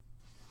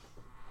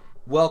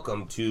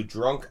Welcome to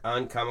Drunk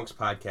on Comics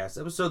Podcast,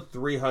 episode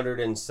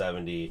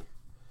 370.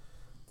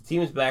 The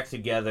team is back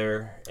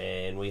together,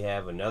 and we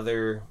have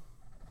another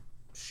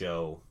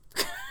show.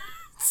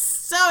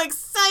 So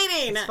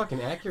exciting! It's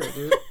fucking accurate,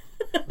 dude.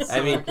 It's so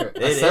accurate.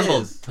 It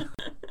Assembled. is.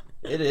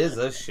 It is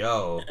a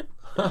show.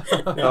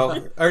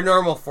 No, our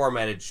normal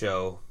formatted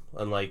show,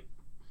 unlike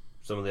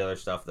some of the other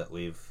stuff that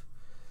we've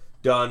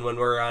done when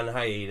we're on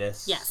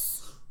hiatus.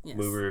 Yes.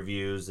 Movie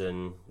reviews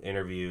and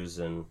interviews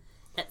and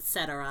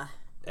etc.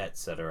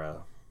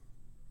 etc.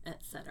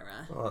 etc.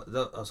 Well,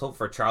 I was hoping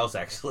for Charles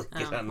actually.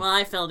 Well,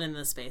 I filled in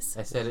the space.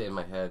 I said it in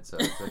my head, so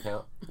does that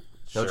count?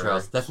 No, Sure.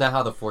 Charles. That's not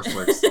how the Force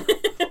works.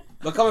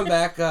 But coming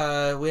back,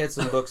 we had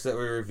some books that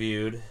we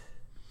reviewed.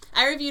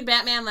 I reviewed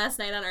Batman Last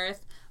Night on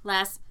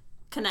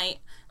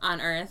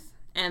Earth,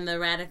 and the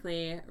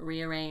radically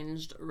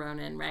rearranged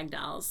Ronin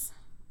Ragdolls.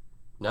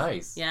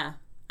 Nice. Yeah.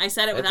 I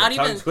said it That's without a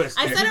tongue even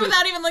twister. I said it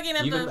without even looking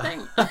at the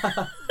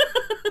thing.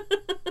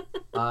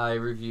 I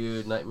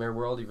reviewed Nightmare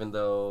World, even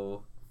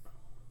though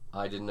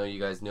I didn't know you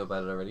guys knew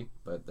about it already,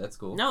 but that's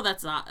cool. No,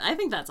 that's not. I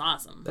think that's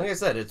awesome. Like I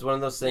said, it's one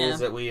of those things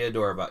that we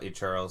adore about you,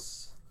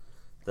 Charles.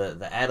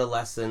 The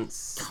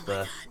adolescence, Oh my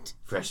God.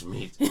 Fresh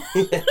meat.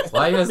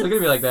 Why are you guys looking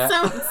at me like that?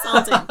 So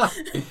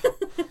insulting.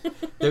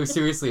 There was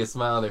seriously a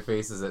smile on their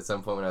faces at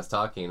some point when I was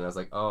talking, and I was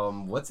like,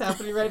 what's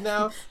happening right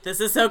now? This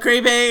is so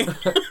creepy.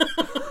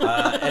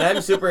 and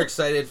I'm super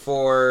excited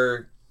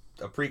for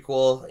a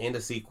prequel and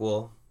a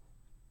sequel.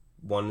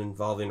 One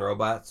involving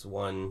robots,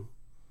 one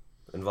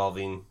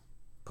involving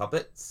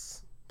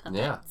puppets.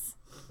 Yeah.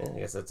 I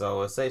guess that's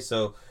all I'll say.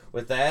 So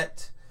with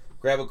that,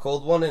 grab a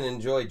cold one and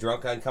enjoy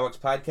Drunk on Comics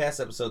Podcast,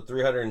 episode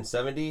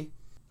 370,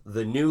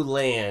 The New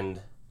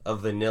Land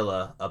of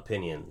Vanilla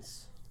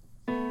Opinions.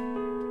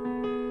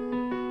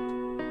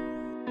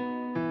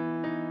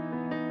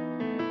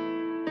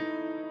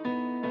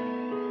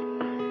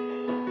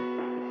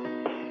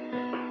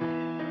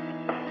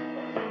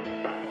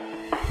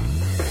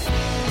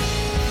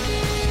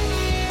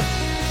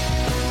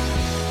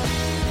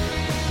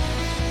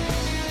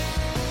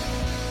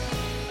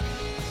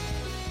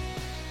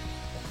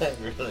 I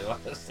really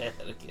want to say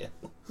that again.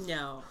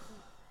 No.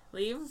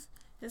 Leave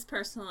his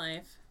personal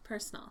life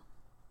personal.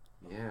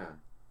 Yeah.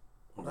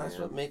 Well, that's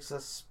what makes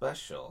us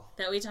special.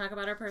 That we talk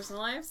about our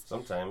personal lives.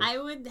 Sometimes. I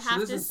would She have to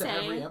listens to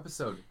every say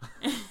episode.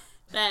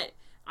 that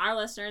our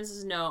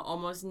listeners know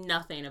almost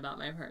nothing about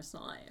my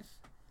personal life.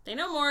 They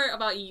know more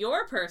about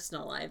your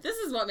personal life. This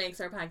is what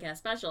makes our podcast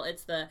special.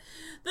 It's the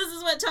 "this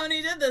is what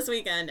Tony did this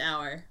weekend"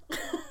 hour.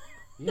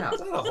 Yeah. It's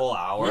not a whole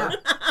hour.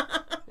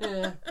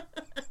 Yeah.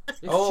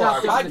 It's Our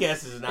chopped up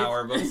podcast is an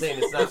hour, but I'm saying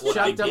it's not It's what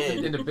I chopped up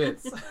did into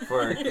bits.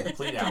 for a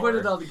complete To hour. put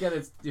it all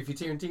together, if you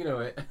Tarantino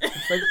it,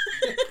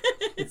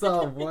 it's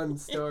all one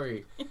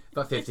story.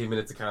 About 15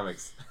 minutes of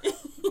comics.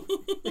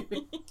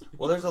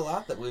 Well, there's a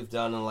lot that we've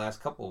done in the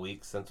last couple of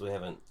weeks since we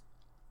haven't,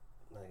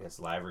 I guess,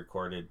 live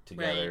recorded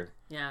together.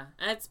 Right. Yeah.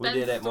 It's We been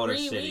did at Motor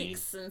 3 City.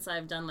 weeks since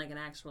I've done like an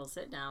actual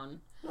sit down.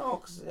 No,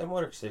 because in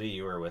Motor City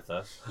you were with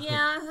us.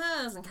 Yeah, that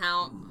doesn't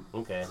count.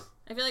 Okay.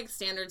 I feel like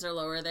standards are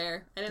lower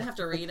there. I didn't have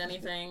to read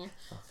anything.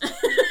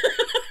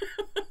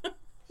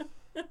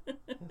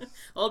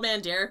 Old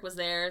man Derek was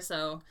there,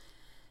 so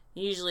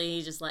usually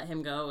you just let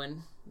him go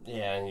and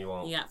Yeah, and you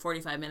won't. you got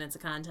 45 minutes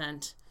of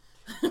content.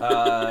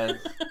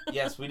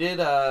 Yes, we did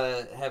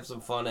have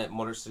some fun at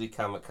Motor City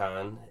Comic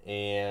Con,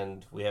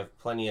 and we have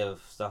plenty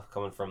of stuff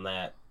coming from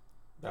that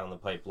down the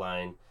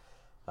pipeline.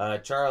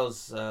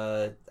 Charles,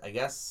 I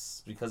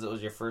guess because it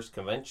was your first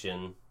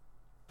convention,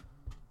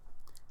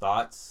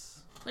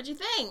 thoughts? What'd you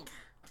think?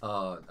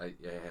 I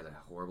had a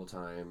horrible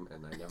time,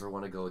 and I never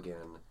want to go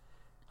again.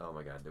 Oh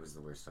my god, it was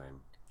the worst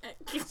time.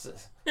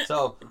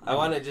 So I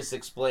want to just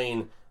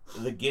explain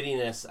the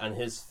giddiness on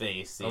his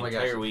face the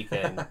entire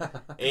weekend.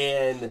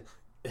 And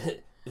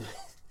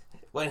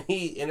when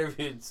he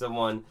interviewed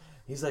someone,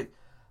 he's like,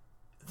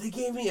 they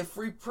gave me a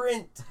free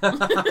print.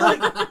 Like,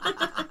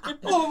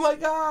 oh my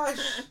gosh.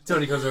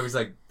 Tony comes over, he's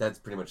like, that's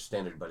pretty much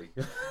standard, buddy.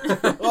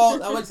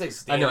 Well, I wouldn't say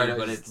standard, I know,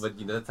 but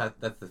you know,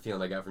 that's the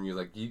feeling I got from you.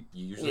 Like, you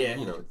usually, Yeah.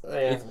 you know,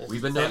 Yeah.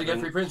 we've been known to get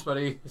free prints,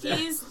 buddy.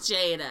 He's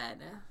jaded.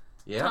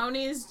 Yeah.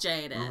 Tony's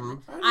jaded.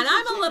 Mhm. And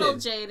I'm a little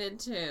jaded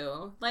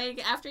too.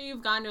 Like, after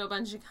you've gone to a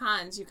bunch of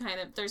cons, you kind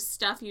of, there's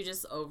stuff you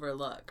just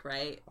overlook,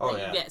 right? Oh, that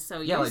yeah. you get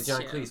so Yeah, like used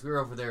John to. Cleese. We were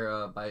over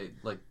there by,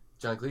 like,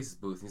 John Cleese's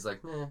booth, and he's like,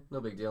 no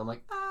big deal. I'm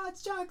like,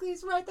 it's John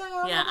Cleese right there.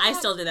 Yeah, I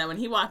still did that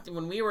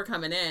when we were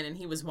coming in and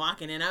he was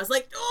walking in. I was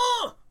like,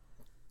 oh,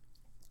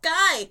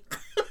 guy.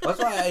 that's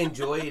why I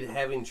enjoyed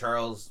having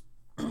Charles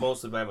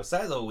mostly by my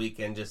side the whole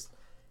weekend. Just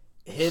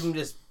him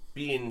just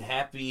being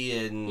happy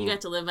and You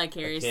got to live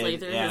vicariously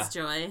through yeah. his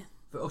joy.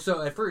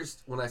 So at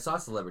first, when I saw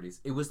celebrities,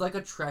 it was like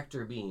a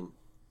tractor beam.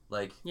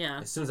 Like, Yeah.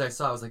 as soon as I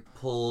saw it, I was like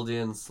pulled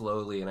in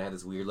slowly, and I had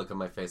this weird look on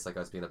my face like I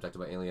was being abducted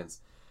by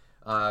aliens.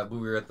 When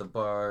we were at the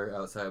bar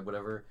outside,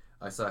 whatever,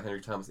 I saw Henry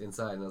Thomas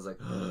inside, and I was like,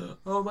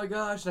 oh my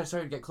gosh, and I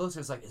started to get closer.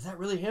 I was like, is that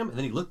really him? And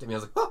then he looked at me, I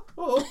was like, oh!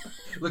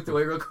 Looked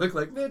away real quick,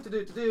 like,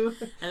 do.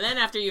 And then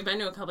after you've been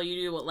to a couple,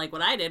 you do like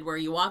what I did, where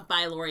you walk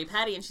by Lori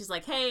Petty, and she's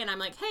like, hey, and I'm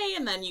like, hey,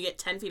 and then you get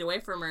 10 feet away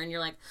from her, and you're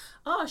like,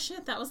 oh,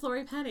 shit, that was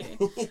Lori Petty.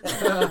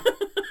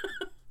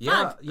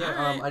 Yeah.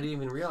 Right. I didn't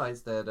even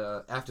realize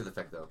that after the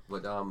fact, though.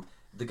 But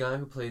the guy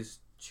who plays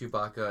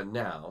Chewbacca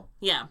now...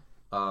 Yeah.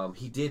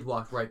 He did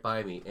walk right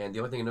by me, and the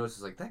only thing I noticed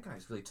was like, that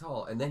guy's really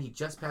tall. And then he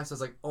just passed. I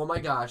was like, oh my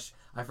gosh,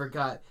 I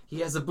forgot he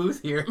has a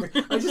booth here.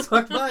 I just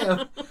walked by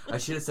him. I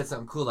should have said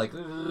something cool like,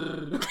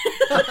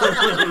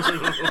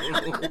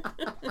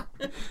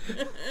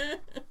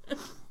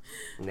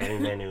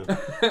 Nanu.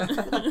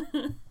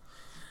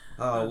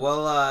 Oh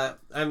well,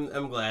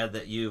 I'm glad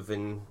that you've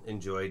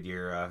enjoyed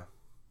your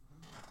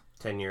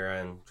tenure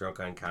on Drunk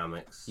on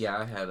Comics. Yeah,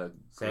 I had a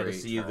sad great to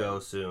see you time. go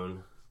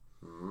soon.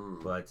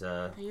 But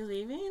are you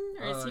leaving,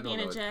 or is he being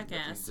a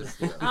jackass?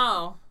 Just,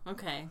 Oh,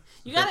 okay.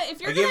 You gotta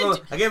if you're I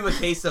gave him a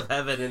taste of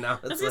heaven, and now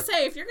I was gonna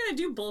say, if you're gonna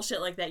do bullshit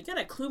like that, you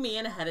gotta clue me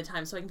in ahead of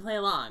time so I can play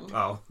along.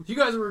 Oh, you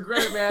guys will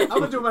regret it, man. I'm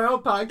gonna do my own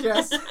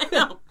podcast. I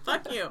know.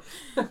 Fuck you.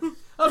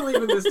 I'm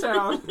leaving this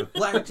town.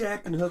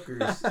 blackjack and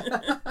hookers.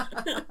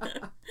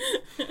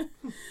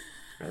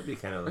 That'd be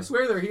kind of. I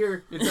swear they're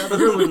here. It's out of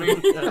the room with me.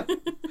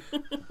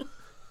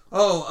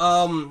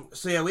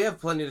 So yeah, we have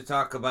plenty to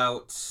talk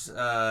about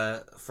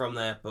from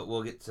that, but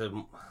we'll get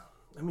to.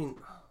 I mean,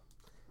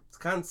 it's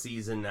con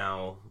season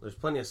now. There's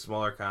plenty of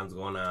smaller cons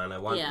going on. I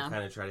want to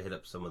kind of try to hit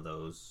up some of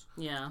those.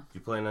 Yeah. Do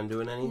you plan on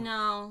doing any?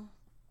 No.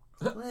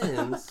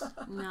 Plans?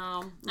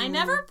 No. I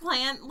never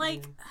plan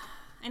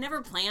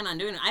on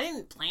doing it. I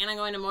didn't plan on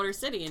going to Motor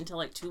City until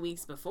like 2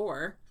 weeks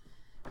before.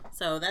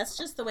 So that's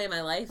just the way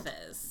my life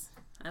is.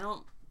 I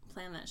don't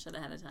plan that shit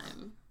ahead of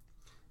time.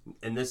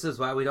 And this is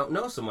why we don't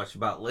know so much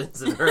about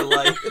Liz and her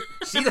life.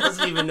 She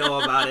doesn't even know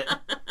about it.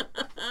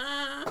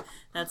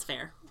 That's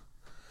fair.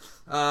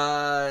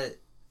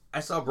 I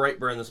saw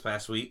Brightburn this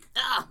past week.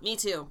 Ah, me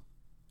too.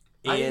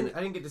 And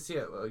I didn't get to see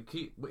it.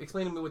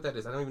 Explain to me what that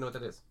is. I don't even know what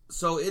that is.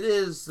 So it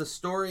is the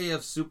story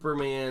of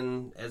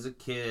Superman as a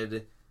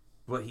kid,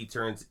 but he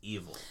turns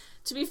evil.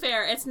 To be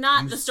fair, it's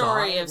not the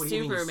story of What do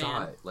you mean you Superman.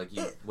 saw it? Like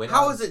you went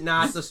How out- is it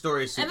not the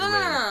story of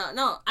Superman?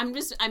 No. I'm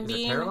Is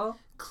being it parallel?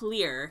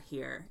 clear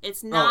here.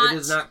 It's not. Oh, it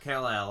is not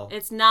Kal-El.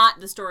 It's not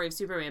the story of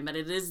Superman, but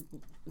it is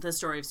the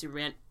story of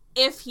Superman.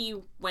 If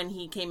when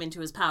he came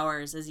into his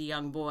powers as a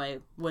young boy,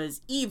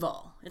 was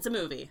evil. It's a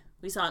movie.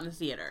 We saw it in the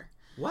theater.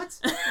 What?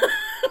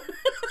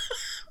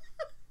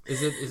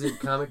 Is it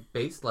comic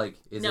based? Like,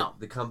 is No. it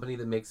the company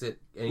that makes it?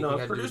 Anything No, had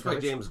it's to do with produced by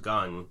comics? James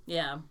Gunn.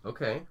 Yeah.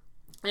 Okay.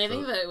 And I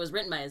think that it was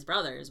written by his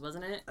brothers,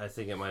 wasn't it? I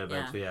think it might have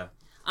been too, yeah.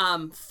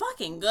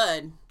 Fucking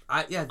good.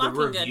 The Fucking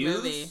good movie.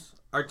 reviews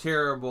are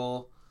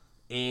terrible,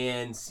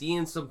 and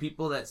seeing some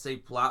people that say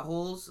plot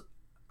holes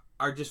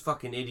are just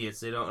fucking idiots.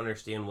 They don't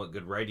understand what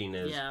good writing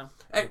is. Yeah.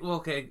 I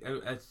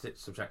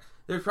subtract.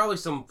 There's probably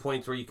some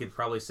points where you could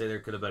probably say there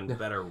could have been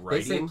better They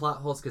writing. say plot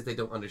holes because they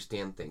don't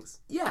understand things.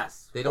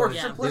 Yes. They don't Or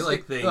understand. simplistic They're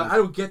like, things. I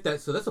don't get that,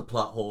 so that's a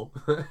plot hole.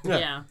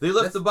 Yeah. They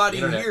left That's the body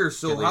internet. here,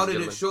 so Good how ladies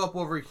did and it show up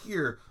over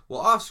here? Well,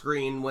 off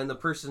screen, when the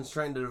person's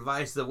trying to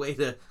devise the way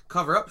to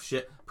cover up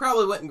shit,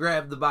 probably went and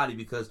grabbed the body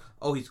because,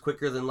 he's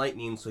quicker than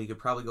lightning, so he could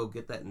probably go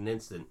get that in an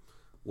instant.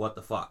 What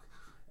the fuck?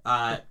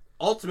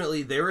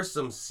 Ultimately, there were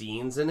some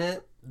scenes in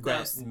it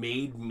Gross. that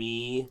made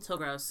me So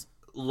gross.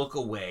 look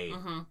away.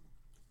 Mm-hmm.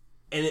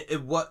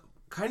 And what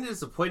kind of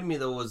disappointed me,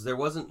 though, was there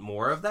wasn't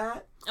more of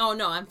that. Oh,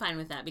 no, I'm fine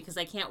with that because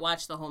I can't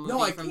watch the whole movie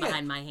I from can't.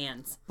 behind my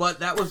hands. But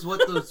that was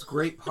what was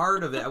great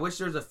part of it. I wish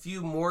there was a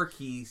few more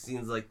key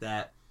scenes like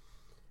that.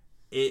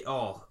 It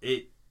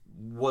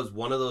was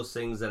one of those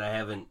things that I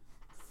haven't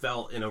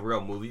felt in a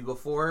real movie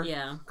before.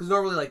 Yeah. Because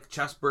normally, like,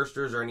 chest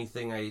bursters or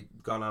anything, I've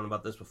gone on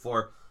about this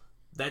before,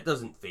 that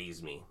doesn't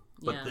faze me.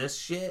 But Yeah. this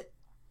shit,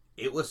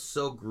 it was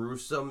so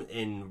gruesome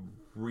and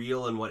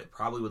real and what it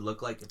probably would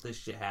look like if this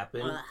shit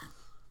happened. Ugh.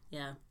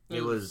 Yeah.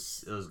 It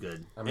was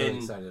good. I'm really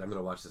excited. I'm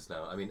gonna watch this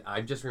now. I mean,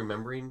 I'm just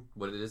remembering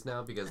what it is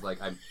now because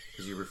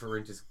you're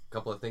referring to a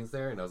couple of things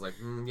there, and I was like,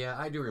 yeah,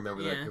 I do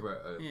remember that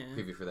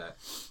preview for that.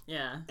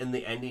 Yeah. And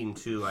the ending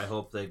too. I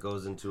hope that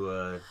goes into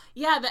a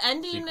The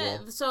ending.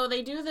 sequel. So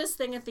they do this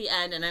thing at the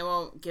end, and I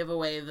won't give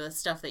away the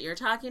stuff that you're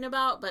talking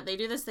about, but they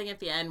do this thing at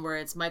the end where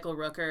it's Michael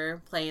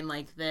Rooker playing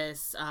like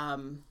this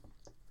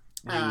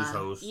news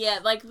host. Yeah,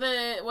 like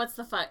what's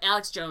the fuck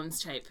Alex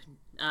Jones type.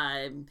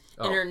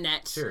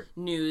 Internet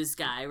news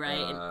guy, right?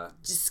 And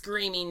just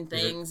screaming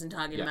things and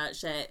talking about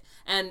shit.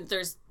 And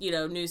there's,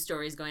 news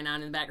stories going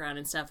on in the background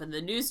and stuff. And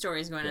the news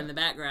stories going on in the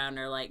background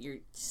are like,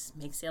 just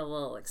makes you a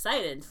little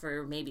excited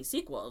for maybe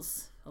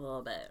sequels a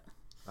little bit.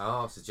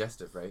 Oh,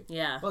 suggestive, right?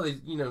 Yeah. Well,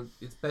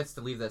 it's best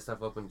to leave that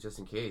stuff open just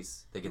in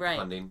case they get the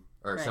funding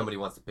or somebody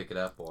wants to pick it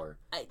up or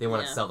they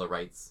want to sell the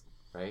rights,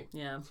 right?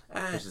 Yeah.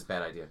 Which is a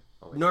bad idea.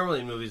 Always.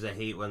 Normally in movies, I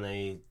hate when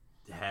they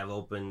have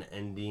open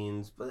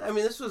endings, but I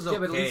mean, this was okay. Yeah,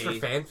 but at least for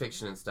fan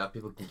fiction and stuff,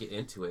 people can get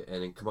into it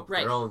and then come up with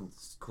their own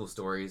cool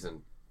stories.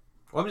 And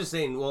well, I'm just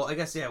saying. Well, I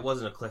guess it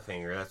wasn't a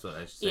cliffhanger. That's what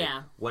I should say.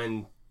 Yeah.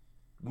 When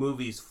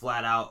movies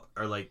flat out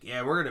are like,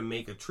 "Yeah, we're gonna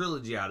make a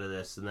trilogy out of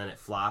this," and then it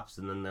flops,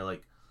 and then they're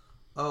like,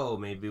 oh,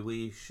 maybe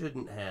we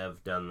shouldn't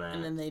have done that.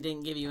 And then they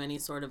didn't give you any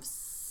sort of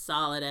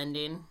solid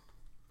ending.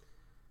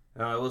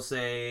 I will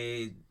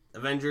say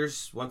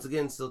Avengers, once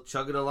again, still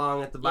chugging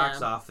along at the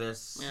box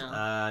office.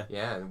 Yeah.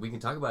 Yeah, we can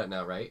talk about it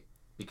now, right?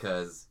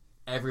 Because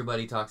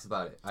everybody talks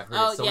about it. I've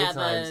heard it so many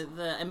times.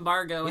 The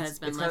embargo has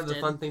been lifted. It's kind of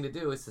the fun thing to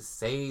do is to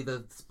say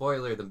the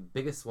spoiler, the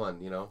biggest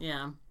one, you know?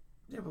 Yeah.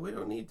 Yeah, but we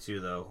don't need to,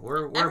 though.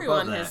 We're Everyone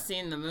above that. has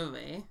seen the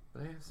movie.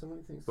 But I have so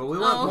many things. But we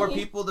want more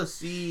people to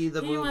see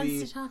the movie. He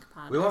wants to talk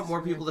about it. We want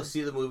more people to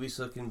see the movie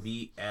so it can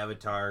beat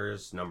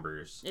Avatar's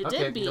numbers. It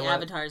did beat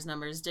Avatar's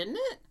numbers, didn't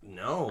it?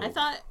 No. I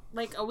thought,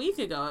 like, a week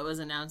ago it was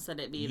announced that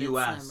it beat its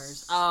US.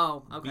 numbers.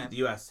 Oh, okay. Beat the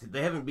U.S.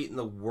 They haven't beaten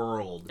the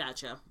world.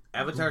 Gotcha.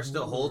 Avatar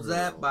still holds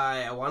that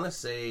by, I want to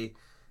say,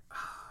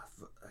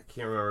 I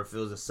can't remember if it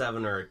was a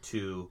 7 or a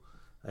 2.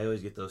 I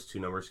always get those two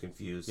numbers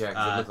confused. Yeah,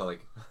 because they look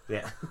like...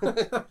 Yeah.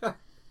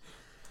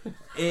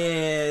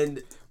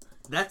 And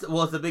that's,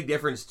 well, it's a big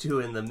difference, too,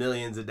 in the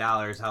millions of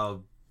dollars,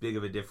 how big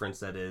of a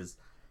difference that is.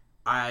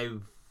 I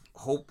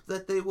hope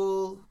that they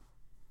will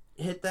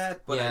hit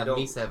that, but I don't...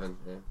 me 7.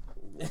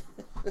 Yeah.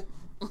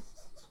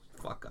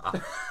 Fuck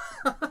off.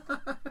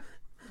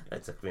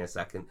 That took me a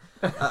second.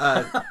 But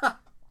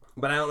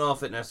I don't know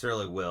if it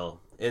necessarily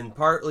will. And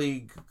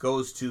partly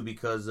goes to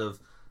because of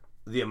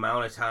the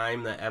amount of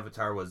time that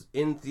Avatar was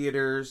in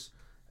theaters,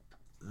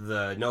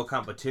 the no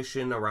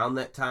competition around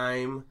that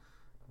time,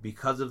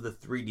 because of the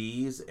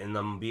 3Ds and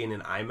them being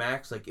in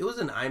IMAX. Like, it was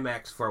in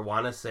IMAX for, I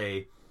want to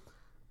say,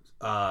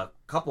 a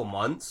couple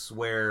months,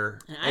 where...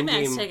 And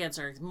IMAX tickets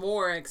are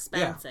more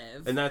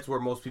expensive. Yeah, and that's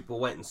where most people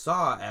went and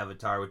saw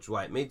Avatar, which is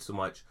why it made so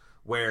much,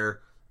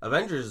 where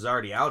Avengers is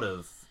already out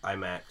of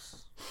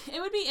IMAX.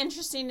 It would be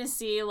interesting to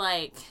see,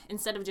 like,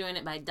 instead of doing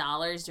it by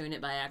dollars, doing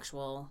it by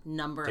actual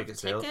number of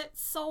tickets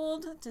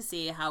sold, to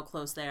see how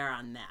close they are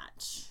on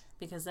that.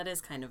 Because that is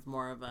kind of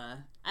more of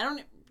a...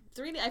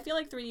 I feel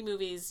like 3D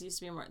movies used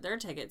to be more... Their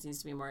tickets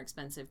used to be more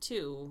expensive,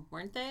 too,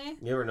 weren't they?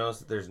 You ever notice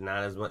that there's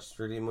not as much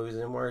 3D movies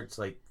anymore? It's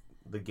like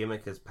the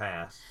gimmick has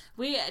passed.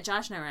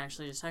 Josh and I were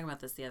actually just talking about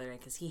this the other day,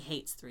 because he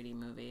hates 3D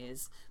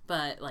movies.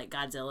 But, like,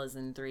 Godzilla's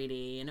in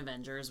 3D, and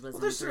Avengers was in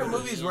 3D. There's certain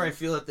movies where I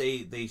feel that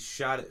they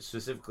shot it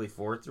specifically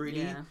for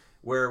 3D,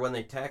 where when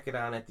they tack it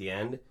on at the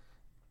end,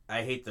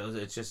 I hate those.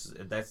 It's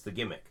just, that's the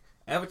gimmick.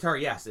 Avatar,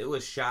 yes, it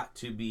was shot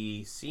to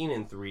be seen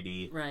in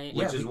 3D, right?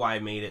 Which is why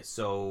it made it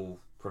so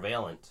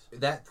prevalent.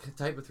 That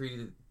type of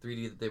 3D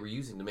that they were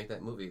using to make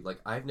that movie, like,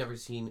 I've never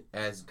seen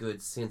as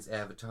good since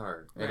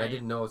Avatar. And I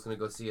didn't know I was going to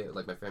go see it.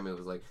 Like, my family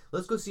was like,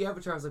 let's go see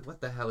Avatar. I was like, what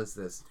the hell is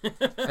this?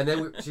 And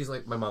then she's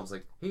like, my mom's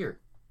like, here,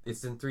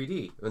 it's in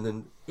 3D. And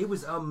then it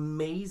was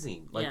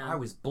amazing. Like, I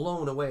was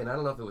blown away. And I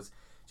don't know if it was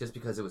just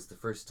because it was the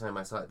first time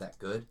I saw it that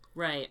good.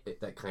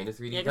 That kind of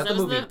 3D. Yeah, because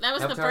that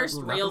was Avatar, the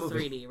first real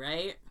 3D,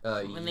 right?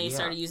 When they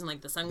started using, like,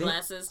 the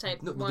sunglasses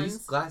type ones.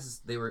 These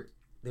glasses, they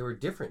were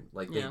different.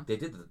 Like, they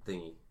did the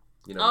thingy.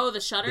 You know, oh, the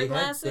shutter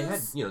glasses? They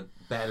had, you know,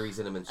 batteries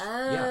in them. And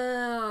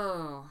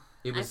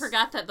I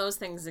forgot that those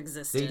things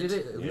existed. They did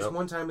it at least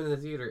one time in the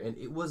theater, and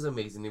it was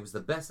amazing. It was the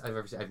best I've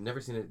ever seen. I've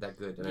never seen it that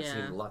good, and I've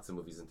seen lots of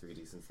movies in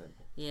 3D since then.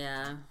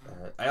 Yeah.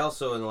 I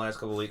also, in the last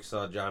couple of weeks,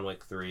 saw John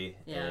Wick 3,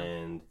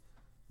 and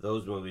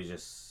those movies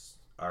just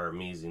are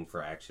amazing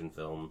for action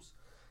films.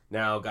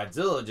 Now,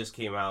 Godzilla just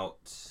came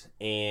out,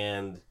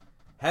 and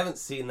haven't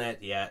seen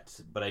that yet,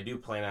 but I do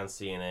plan on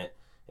seeing it.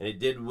 And it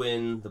did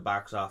win the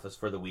box office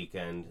for the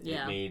weekend.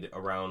 Yeah. It made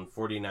around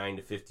 49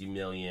 to 50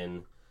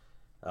 million.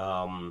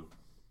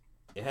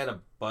 It had a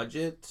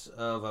budget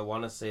of, I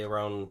want to say,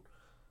 around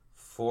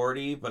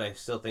 40, but I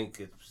still think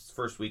it's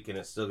first weekend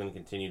it's still going to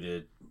continue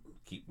to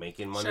keep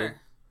making money. Sure.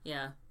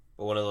 Yeah.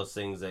 But one of those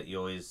things that you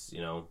always,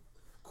 you know,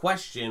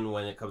 question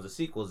when it comes to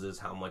sequels is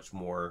how much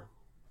more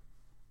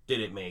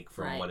did it make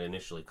from what it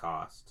initially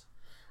cost.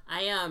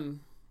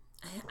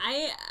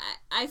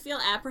 I feel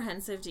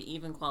apprehensive to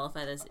even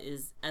qualify this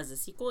as a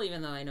sequel,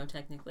 even though I know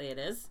technically it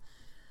is.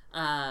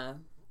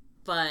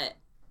 But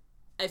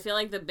I feel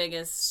like the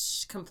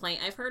biggest complaint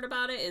I've heard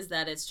about it is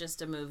that it's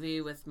just a movie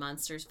with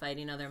monsters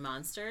fighting other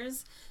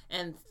monsters.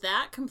 And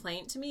that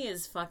complaint to me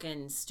is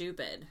fucking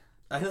stupid.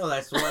 I know,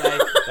 that's what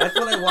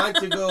I want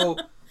to go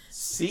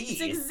see.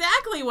 It's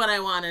exactly what I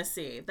want to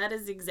see. That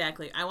is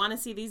exactly. I want to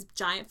see these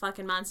giant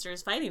fucking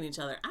monsters fighting each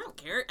other. I don't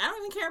care. I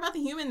don't even care about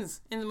the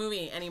humans in the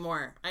movie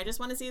anymore. I just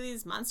want to see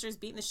these monsters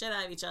beating the shit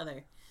out of each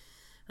other.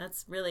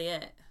 That's really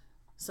it.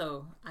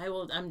 So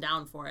I'm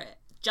down for it.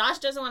 Josh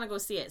doesn't want to go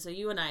see it, so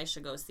you and I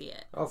should go see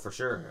it. Oh, for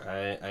sure.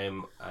 I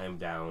am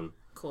down.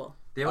 Cool.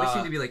 They always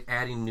seem to be like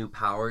adding new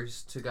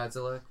powers to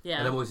Godzilla. Yeah.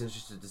 And I'm always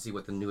interested to see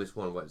what the newest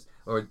one was,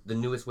 or the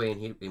newest way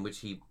in which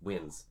he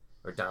wins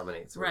or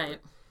dominates. Or right.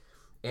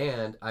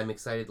 And I'm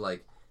excited,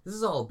 like, this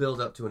is all a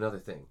build up to another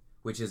thing,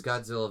 which is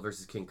Godzilla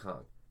versus King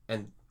Kong.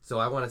 And so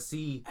I want to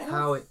see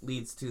how it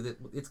leads to that.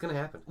 It's going to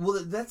happen.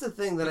 Well, that's the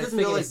thing that it I doesn't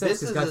feel make like any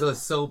sense because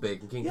Godzilla's so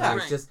big and King Kong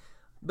is just...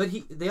 But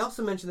they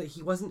also mentioned that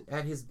he wasn't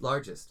at his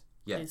largest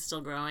yet. He's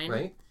still growing.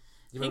 Right?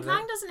 King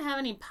Kong doesn't have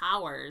any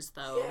powers,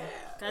 though.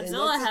 Yeah,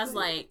 Godzilla has,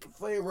 like...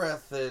 Fire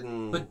breath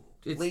and... But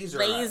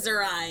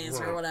laser eyes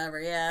or whatever.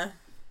 Yeah.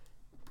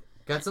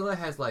 Godzilla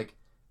has like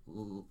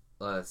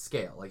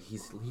scale, like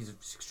he's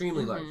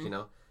extremely large, you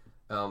know,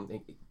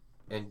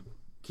 and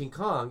King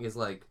Kong is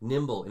like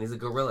nimble and he's a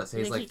gorilla, so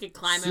he's like he could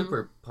climb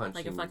super punching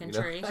like a fucking you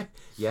know? tree.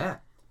 Yeah,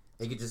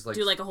 he could just like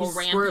do like a whole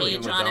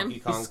rampage on him.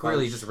 He's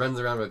squirrely, he just runs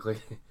around real quick.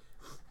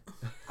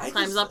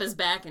 Climbs up his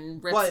back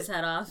and rips his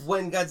head off.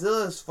 When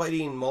Godzilla's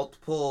fighting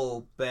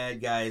multiple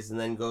bad guys and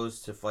then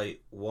goes to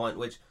fight one,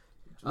 wait,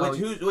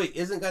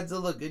 isn't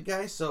Godzilla a good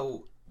guy?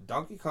 So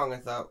Donkey Kong, I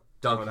thought.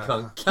 Donkey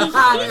Kong.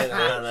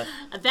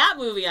 That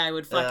movie I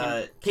would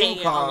fucking King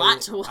Kong, a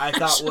lot to watch. I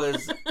thought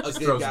was a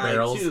good guy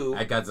barrels too.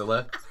 At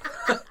Godzilla.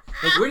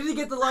 Like, where did he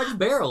get the large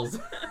barrels?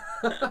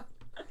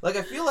 Like,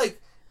 I feel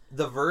like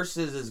the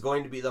versus is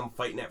going to be them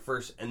fighting at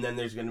first, and then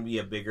there's going to be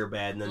a bigger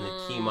bad, and then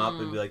they team up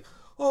and be like,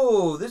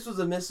 oh, this was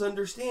a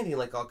misunderstanding,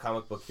 like all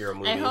comic book hero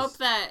movies. I hope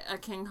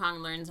that King Kong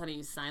learns how to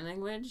use sign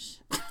language.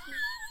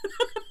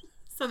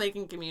 So they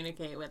can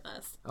communicate with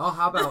us. Oh,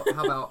 how about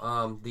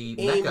the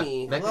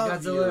Mecha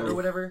Godzilla or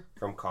whatever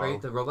from Kong, right?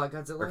 The robot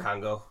Godzilla or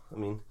Congo. I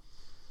mean,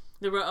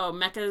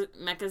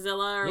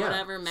 Mechazilla or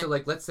whatever. So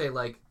like, let's say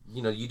like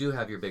you do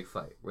have your big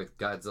fight with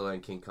Godzilla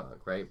and King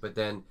Kong, right? But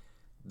then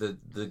the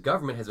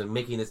government has been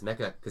making this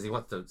mecha because he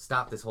wants to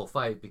stop this whole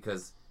fight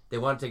because they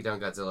want to take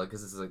down Godzilla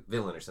because this is a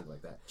villain or something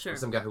like that. Sure. Or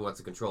some guy who wants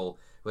to control.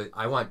 But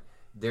I want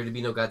there to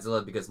be no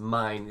Godzilla because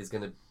mine is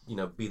going to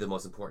be the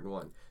most important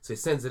one. So he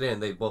sends it in.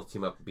 They both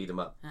team up and beat him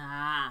up.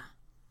 Ah.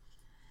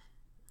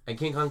 And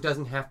King Kong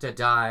doesn't have to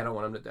die. I don't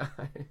want him to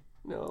die.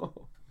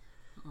 No.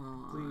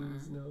 Aww.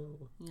 Please, no.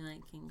 You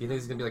like King Kong? Do you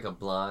think he's going to be like a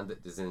blonde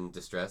that is in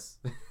distress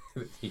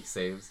that he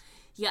saves?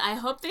 Yeah, I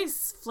hope they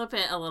flip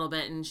it a little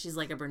bit and she's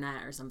like a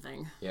brunette or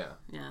something. Yeah.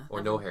 Yeah.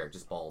 Or no hair,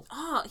 just bald.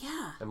 Oh,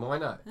 yeah. And why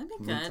not? That'd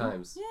be New good.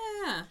 times.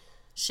 Yeah.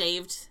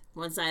 Shaved.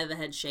 One side of the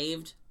head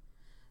shaved.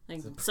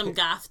 Like some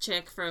goth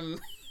chick from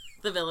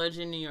the Village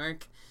in New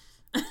York.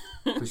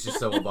 Who's just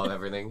so above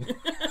everything.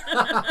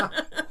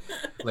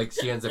 Like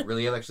she ends up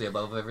really actually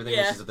above everything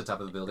and she's at the top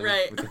of the building.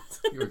 Right.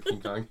 With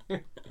King Kong.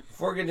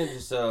 Before getting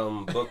into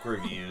some book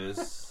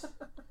reviews,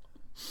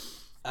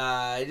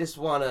 I just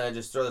want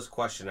to throw this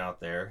question out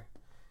there.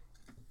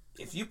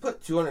 If you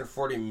put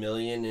 $240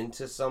 million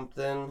into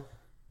something,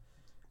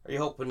 are you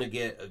hoping to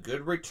get a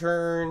good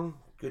return,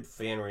 good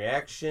fan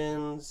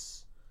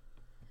reactions,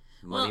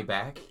 money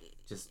back?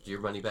 Just your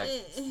money back,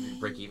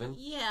 break even?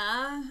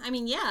 Yeah. I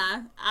mean,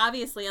 yeah.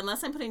 Obviously,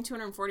 unless I'm putting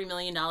 $240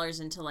 million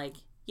into, like,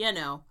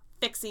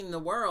 fixing the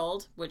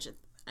world, which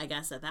I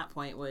guess at that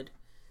point would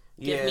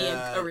give me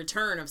a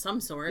return of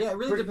some sort. Yeah, it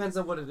really depends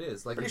on what it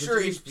is. Like, pretty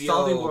sure HBO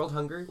solving world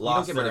hunger,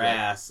 lost their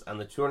ass on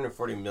the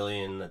 $240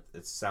 million that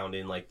it's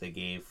sounding like they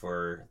gave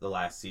for the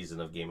last season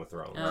of Game of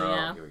Thrones. Oh,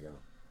 yeah. Here we go.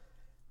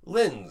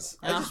 Linz,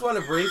 I just want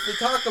to briefly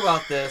talk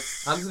about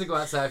this. I'm just going to go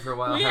outside for a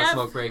while, have a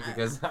smoke break,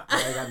 because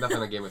I got nothing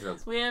on Game of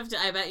Thrones.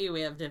 I bet you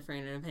we have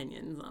different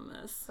opinions on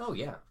this. Oh,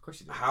 yeah. Of course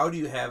you do. How do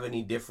you have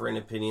any different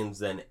opinions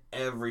than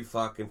every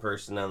fucking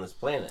person on this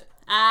planet?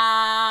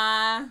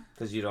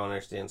 Because you don't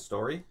understand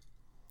story?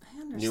 I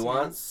understand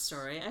nuance?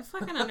 Story. I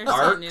fucking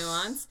understand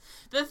nuance.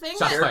 The thing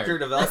character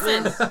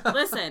development.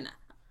 Listen.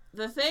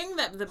 The thing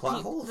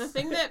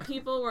that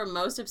people were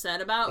most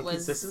upset about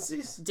was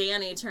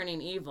Dany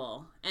turning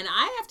evil. And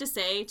I have to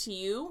say to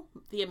you,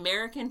 the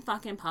American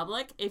fucking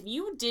public, if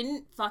you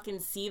didn't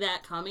fucking see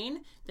that coming,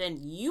 then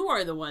you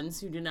are the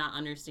ones who do not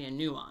understand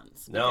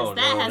nuance. Because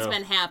that has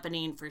been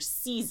happening for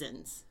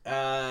seasons.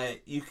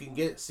 You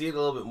can see it a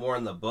little bit more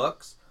in the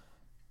books.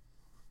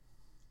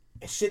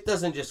 Shit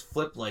doesn't just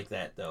flip like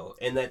that, though.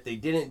 And that they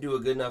didn't do a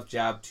good enough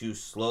job to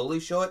slowly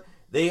show it.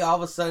 They all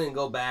of a sudden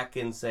go back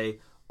and say,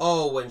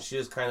 oh, when she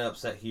was kind of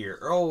upset here.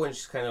 Or, oh, when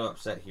she's kind of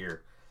upset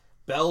here.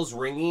 Bells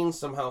ringing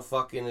somehow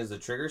fucking is a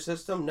trigger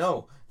system?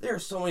 No. There are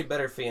so many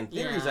better fan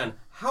theories on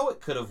how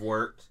it could have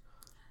worked.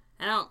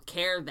 I don't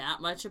care that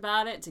much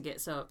about it to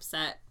get so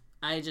upset.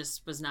 I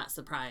just was not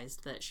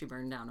surprised that she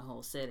burned down a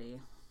whole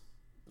city.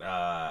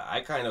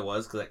 I kind of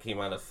was, because that came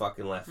out of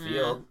fucking left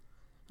field.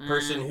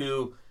 Person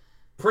who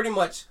pretty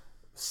much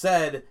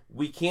said,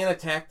 we can't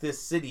attack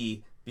this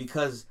city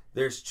because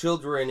there's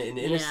children and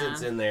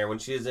innocents in there when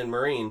she is in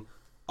Marine.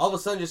 All of a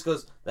sudden just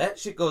goes, that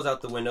shit goes out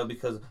the window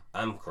because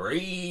I'm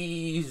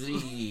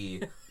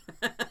crazy.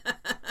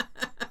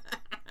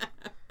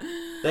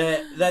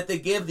 that they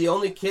give the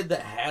only kid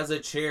that has a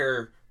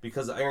chair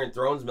because the Iron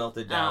Throne's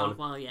melted down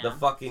the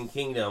fucking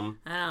kingdom.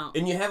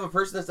 And you have a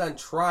person that's on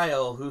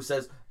trial who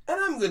says, and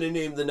I'm going to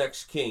name the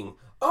next king.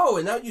 Oh,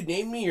 and now you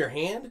named me your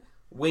hand?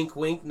 Wink,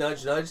 wink,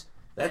 nudge, nudge.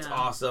 That's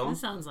awesome. That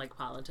sounds like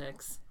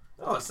politics.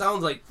 Oh, it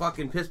sounds like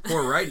fucking piss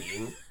poor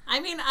writing. I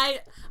mean,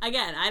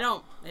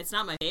 it's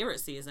not my favorite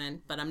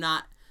season, but I'm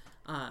not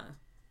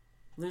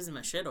losing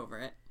my shit over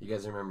it. You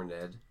guys remember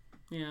Ned?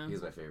 Yeah. He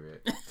was my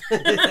favorite.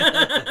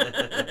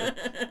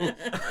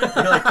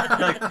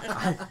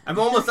 I'm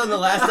almost on the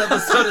last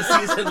episode of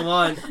season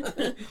 1.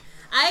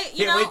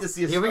 Can't wait to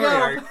see his story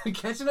arc.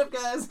 Catching up,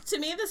 guys. To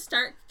me, the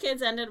Stark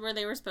kids ended where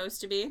they were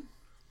supposed to be.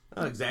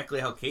 Oh, exactly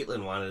how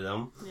Caitlyn wanted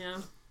them. Yeah.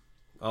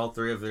 All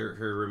three of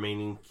her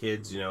remaining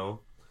kids,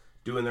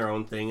 doing their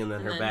own thing, and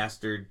then her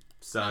bastard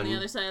son on the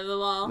other side of the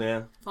wall.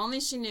 Yeah. If only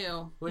she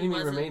knew. What do you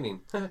mean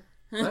remaining?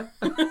 What?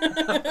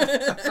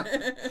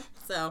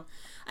 So,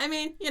 I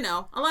mean,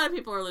 a lot of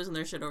people are losing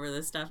their shit over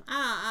this stuff.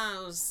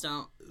 I just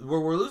don't.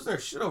 We're losing our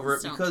shit over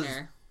it because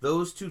care.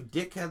 those two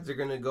dickheads are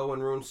going to go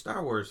and ruin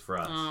Star Wars for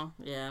us. Oh,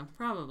 yeah,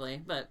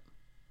 probably, but...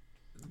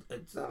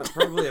 It's not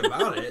probably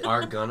about it.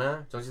 Are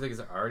gonna? Don't you think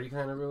it's already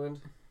kind of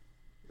ruined?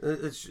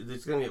 It's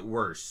going to get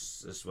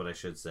worse, is what I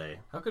should say.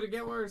 How could it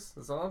get worse?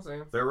 That's all I'm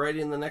saying. They're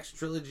writing the next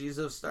trilogies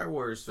of Star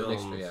Wars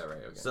films. Yeah,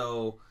 right, okay.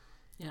 So,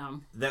 yeah,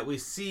 that we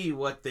see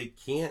what they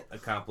can't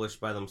accomplish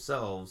by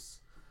themselves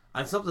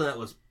on something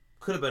that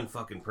could have been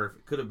fucking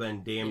perfect. Could have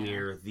been damn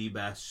near the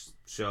best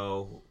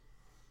show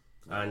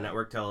on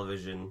network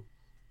television.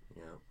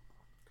 Yeah.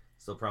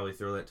 Still probably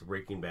throw that to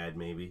Breaking Bad,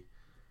 maybe.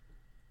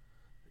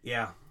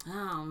 Yeah.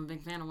 Oh, I'm a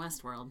big fan of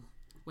Westworld,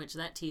 which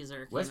that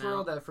teaser came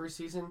Westworld, out. that first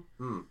season?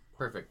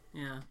 Perfect.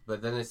 Yeah.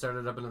 But then they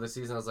started up another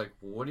season. I was like,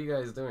 what are you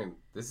guys doing?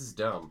 This is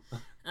dumb.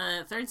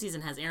 Third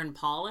season has Aaron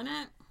Paul in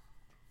it,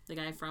 the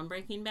guy from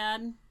Breaking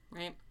Bad,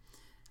 right?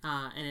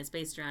 And it's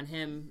based around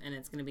him, and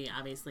it's going to be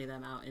obviously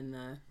them out in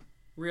the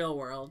real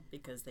world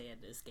because they had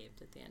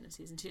escaped at the end of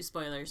season 2.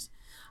 Spoilers.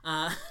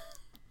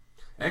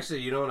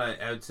 Actually, you know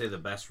what I would say the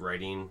best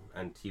writing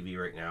on TV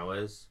right now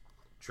is?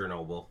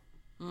 Chernobyl.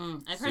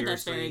 I've heard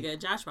that's very good.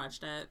 Josh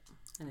watched it.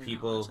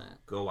 People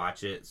go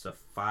watch it. It's a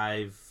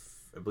 5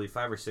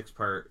 or 6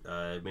 part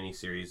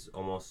miniseries,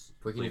 almost.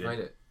 Where can you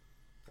find it?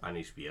 On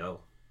HBO.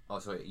 Oh,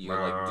 so you do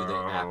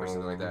the app or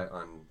something like that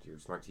on your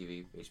smart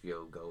TV,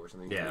 HBO Go or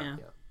something? Yeah.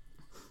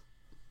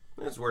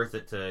 It's worth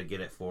it to get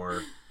it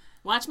for.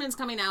 Watchmen's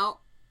coming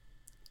out.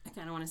 I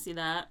kind of want to see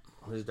that.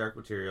 There's Dark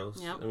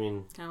Materials. Yep. I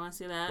mean, kind of want to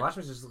see that.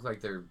 Watchmen just look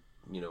like they're,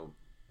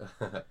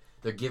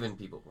 they're giving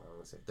people. I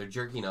want to say they're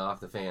jerking off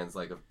the fans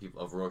like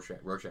of Rorschach.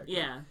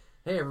 Yeah.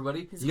 Hey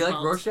everybody, do you like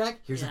Rorschach?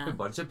 Here's a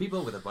bunch of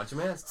people with a bunch of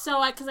masks.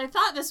 So, because I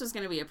thought this was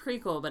going to be a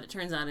prequel, but it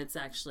turns out it's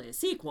actually a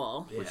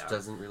sequel. Which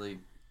doesn't really.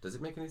 Does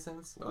it make any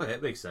sense? Oh,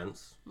 it makes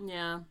sense.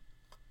 Yeah.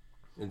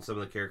 And some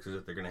of the characters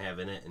that they're going to have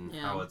in it, and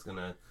how it's going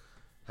to.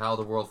 How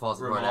the world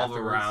falls apart revolve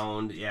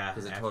around, yeah.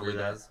 Because it totally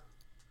does.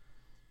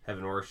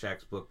 Having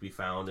Rorschach's book be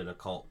found in a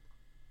cult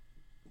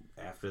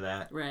after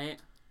that. Right.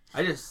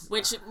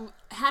 Which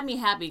had me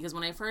happy, because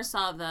when I first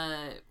saw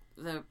the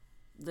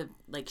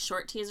like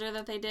short teaser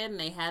that they did, and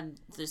they had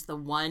just the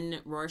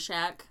one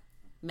Rorschach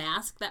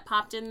mask that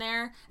popped in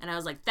there, and I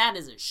was like, that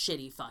is a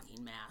shitty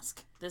fucking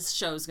mask. This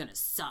show's gonna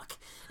suck.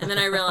 And then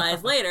I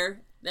realized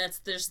later that's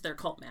just their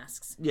cult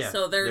masks. Yeah.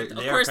 So they're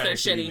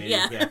shitty.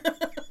 Yeah.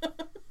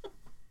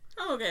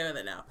 I'm okay with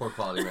it now. Poor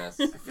quality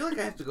masks. I feel like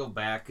I have to go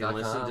back and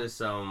listen to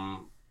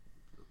some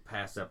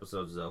past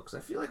episodes though, because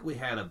I feel like we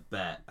had a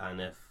bet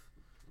on if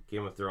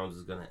Game of Thrones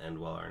is going to end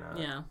well or not.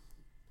 Yeah.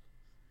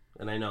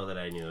 And I know that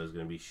I knew it was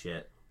going to be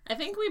shit. I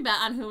think we bet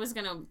on who was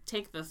going to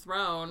take the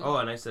throne. Oh,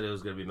 and I said it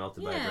was going to be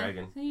melted by a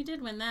dragon. So you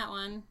did win that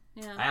one.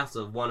 Yeah. I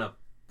also won a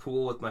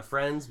pool with my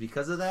friends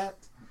because of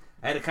that.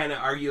 I had to kind of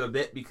argue a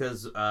bit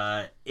because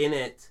in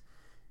it,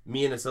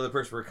 me and this other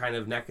person were kind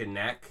of neck and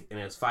neck, and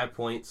it was 5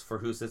 points for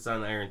who sits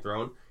on the Iron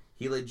Throne.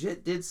 He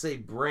legit did say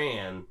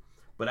Bran,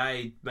 but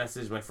I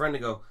messaged my friend to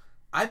go,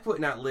 I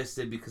put not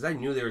listed because I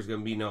knew there was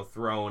going to be no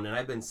throne, and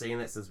I've been saying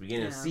that since the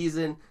beginning of the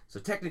season. So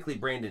technically,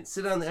 Bran didn't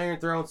sit on the Iron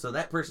Throne, so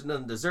that person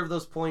doesn't deserve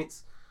those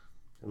points.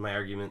 And my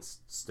arguments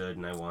stood,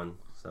 and I won.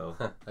 So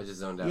I just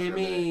zoned out. Give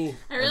me.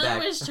 I really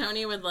wish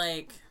Tony would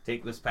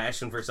take this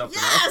passion for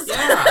something else.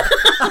 Yeah.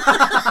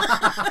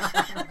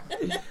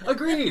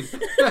 Agreed.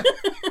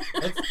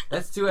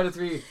 That's 2 out of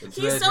 3.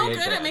 He's so good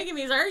at making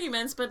these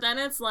arguments, but then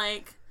it's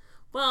like,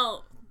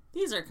 well,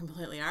 these are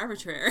completely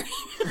arbitrary.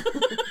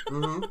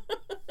 Mm-hmm.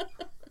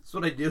 That's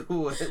what I do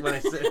when I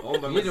sit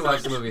home by myself. You need to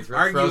watch the movie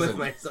Argue Frozen. with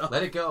myself.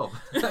 Let it go.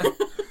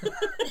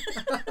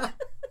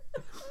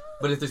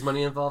 But if there's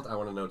money involved, I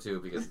want to know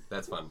too, because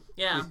that's fun.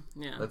 Yeah.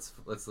 Let's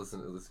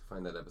listen. Let's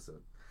find that episode.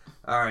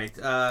 All right.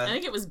 I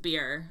think it was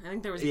beer. I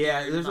think there was.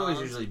 Yeah, beer there's involved.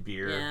 always usually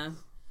beer. Yeah.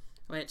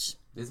 Which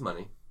is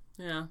money.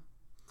 Yeah.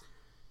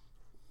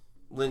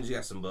 Lynn's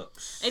got some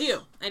books. I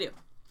do.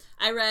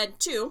 I read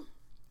 2.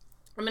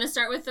 I'm going to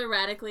start with the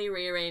Radically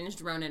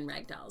Rearranged Ronin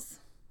Ragdolls,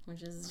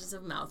 which is just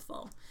a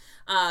mouthful.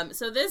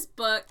 So this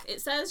book,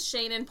 it says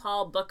Shane and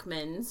Paul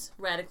Bookman's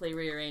Radically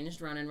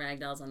Rearranged Ronin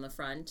Ragdolls on the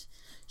front.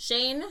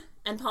 Shane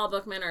and Paul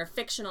Bookman are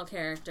fictional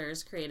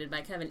characters created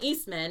by Kevin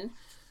Eastman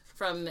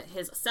from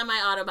his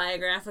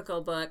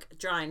semi-autobiographical book,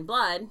 Drawing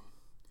Blood.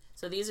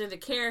 So these are the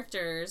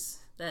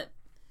characters that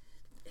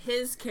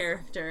his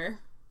character,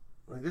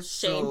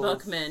 Shane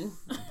Bookman...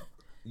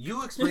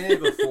 You explained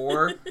it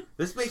before.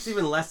 This makes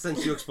even less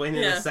sense you explained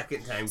it a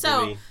second time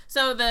to me.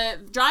 So the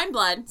Drawing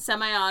Blood,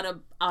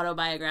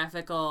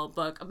 semi-autobiographical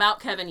book about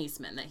Kevin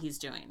Eastman that he's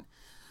doing.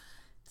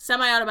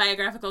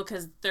 Semi-autobiographical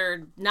because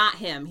they're not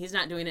him. He's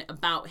not doing it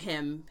about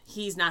him.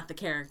 He's not the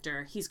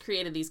character. He's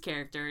created these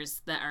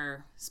characters that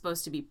are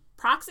supposed to be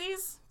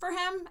proxies for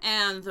him.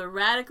 And the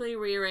Radically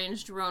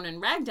Rearranged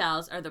Ronin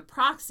Ragdolls are the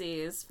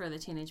proxies for the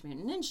Teenage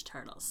Mutant Ninja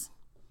Turtles.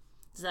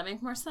 Does that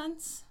make more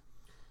sense?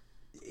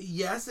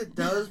 Yes, it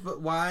does,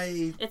 but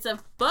why? It's a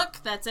book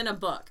that's in a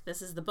book.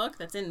 This is the book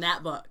that's in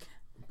that book.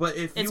 But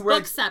if it's you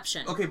read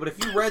Bookception. Okay, but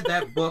if you read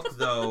that book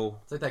though,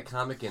 it's like that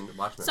comic in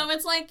Watchmen. So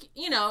it's like,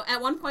 at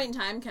one point in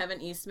time,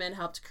 Kevin Eastman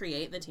helped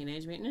create the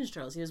Teenage Mutant Ninja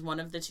Turtles. He was one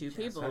of the two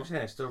people.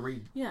 I still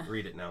read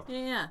it now.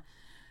 Yeah.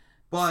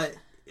 But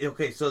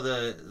okay, so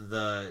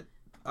the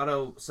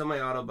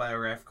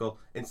semi-autobiographical,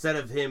 instead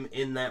of him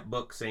in that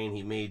book saying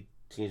he made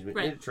Teenage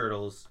Mutant Ninja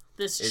Turtles,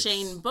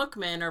 Shane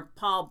Bookman or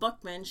Paul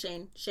Bookman,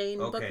 Shane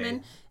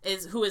Bookman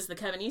who is the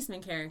Kevin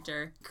Eastman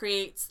character,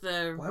 creates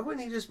the. Why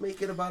wouldn't he just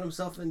make it about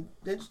himself in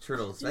Ninja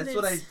Turtles? Dude,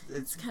 That's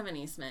it's Kevin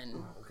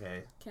Eastman.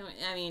 Okay.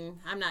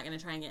 I'm not going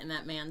to try and get in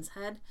that man's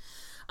head.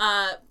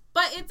 But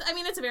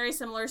it's a very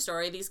similar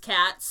story. These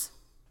cats,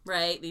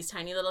 right? These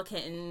tiny little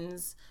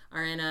kittens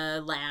are in a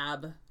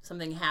lab.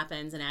 Something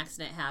happens, an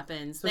accident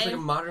happens. So it's like a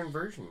modern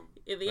version,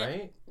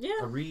 right?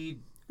 Yeah. A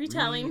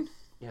retelling.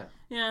 Yeah.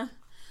 Yeah.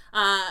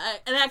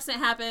 An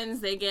accident happens.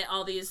 They get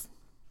all these.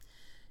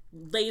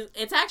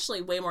 It's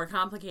actually way more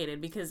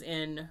complicated because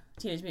in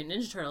Teenage Mutant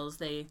Ninja Turtles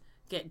they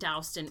get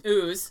doused in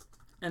ooze,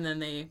 and then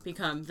they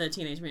become the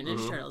Teenage Mutant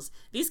Ninja Turtles.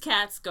 These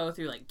cats go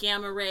through like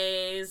gamma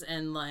rays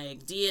and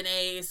like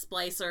DNA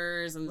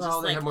splicers and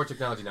just they have more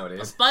technology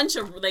nowadays. A bunch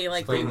of they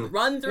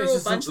run through a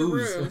bunch of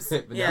rooms.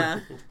 Yeah.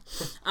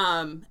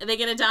 They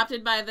get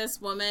adopted by this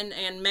woman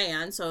and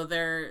man. So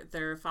their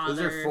father. Is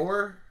there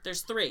 4?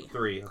 There's 3.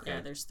 3. Okay.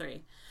 Yeah, there's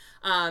 3.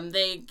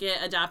 They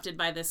get adopted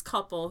by this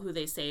couple who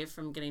they save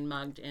from getting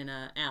mugged in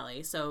an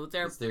alley. So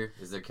is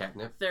there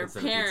catnip? Their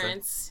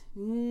parents,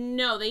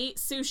 no, they eat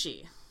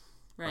sushi.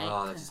 Right.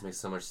 Oh, that just makes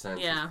so much sense.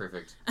 Yeah. That's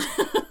perfect.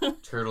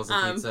 Turtles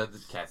and pizza, the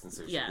cats and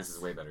sushi. Yes. This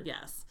is way better.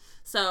 Yes.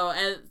 So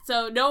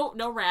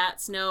no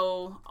rats,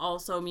 no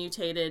also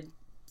mutated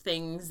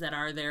things that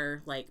are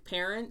their like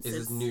parents. Is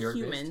this New York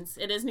humans? Based?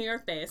 It is New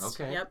York based.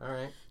 Okay. Yep. All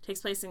right.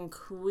 Takes place in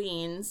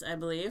Queens, I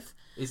believe.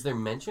 Is there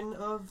mention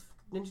of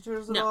Ninja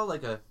Turtles at all?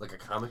 Like a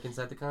comic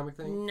inside the comic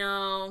thing?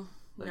 No.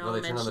 Like, no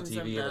they turn on the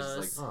mentions TV of and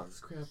those. it's like, oh, this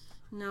crap.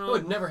 No. It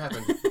would never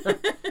happen.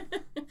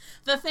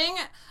 The thing,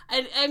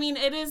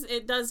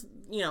 it does,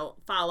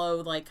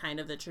 follow like kind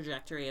of the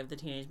trajectory of the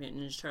Teenage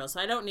Mutant Ninja Turtles. So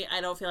I don't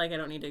feel like I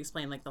don't need to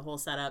explain like the whole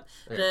setup.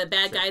 The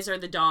bad guys are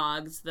the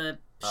dogs. The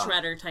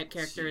Shredder type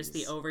character is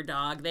the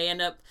Overdog. They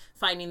end up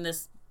finding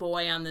this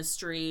boy on the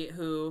street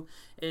who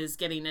is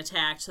getting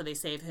attacked, so they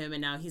save him,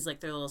 and now he's like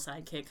their little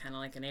sidekick, kind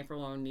of like an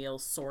April O'Neil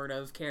sort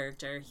of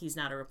character. He's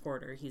not a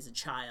reporter, he's a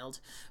child,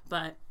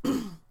 but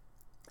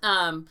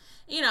and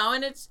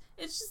it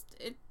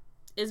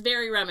is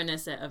very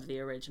reminiscent of the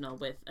original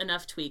with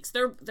enough tweaks.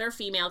 They're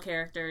female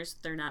characters,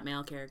 they're not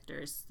male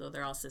characters, so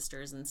they're all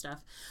sisters and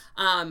stuff.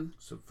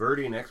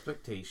 Subverting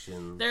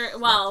expectations.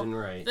 Left and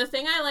right. The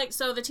thing I like,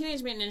 so the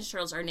Teenage Mutant Ninja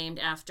Turtles are named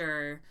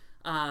after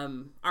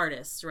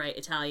artists, right?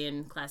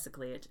 Classic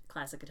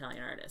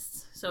Italian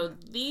artists. So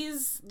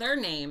their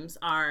names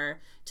are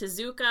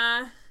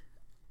Tezuka,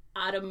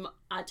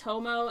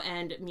 Otomo,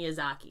 and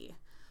Miyazaki.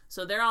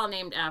 So they're all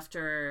named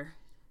after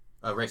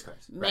race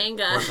cars.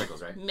 Manga. Right.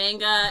 Motorcycles, right?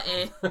 Manga,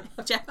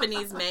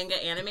 Japanese manga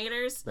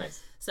animators.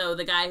 Nice. So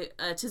the guy,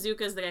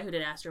 Tezuka is the guy who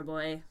did Astro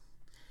Boy.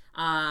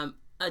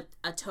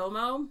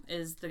 Otomo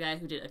is the guy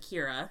who did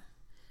Akira.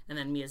 And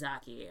then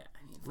Miyazaki.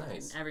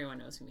 Nice. Everyone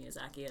knows who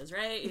Miyazaki is,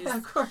 right? Yeah,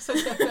 of course.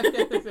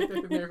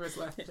 Nervous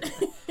laugh.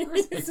 Of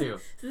course I do.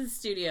 This is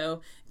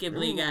Studio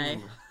Ghibli guy.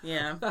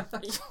 Yeah.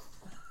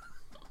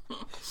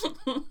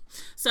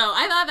 So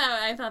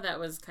I thought that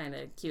was kind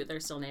of cute.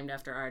 They're still named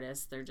after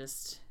artists. They're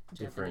just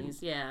different.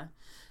 Japanese. Yeah.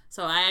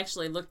 So I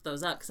actually looked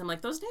those up because I'm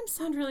like, those names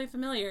sound really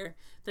familiar.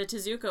 The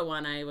Tezuka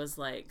one, I was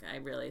like, I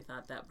really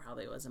thought that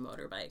probably was a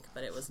motorbike,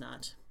 but it was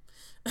not.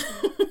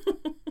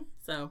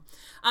 So,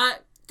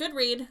 good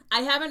read.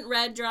 I haven't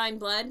read Drawing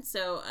Blood,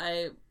 so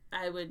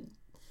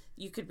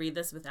you could read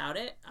this without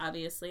it.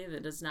 Obviously,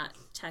 that is not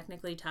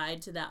technically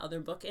tied to that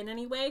other book in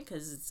any way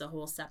because it's a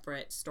whole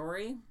separate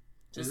story.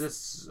 Is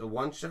this a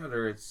one-shot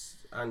or it's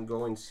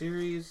ongoing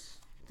series?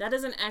 That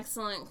is an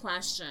excellent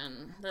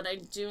question that I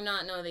do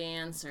not know the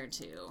answer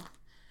to.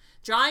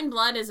 Drawing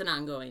Blood is an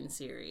ongoing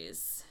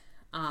series.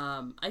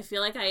 I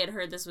feel like I had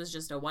heard this was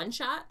just a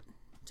one-shot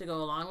to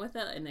go along with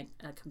it and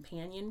a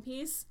companion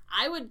piece.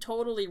 I would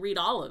totally read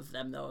all of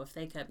them, though, if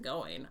they kept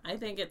going. I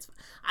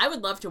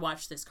would love to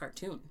watch this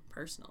cartoon,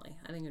 personally.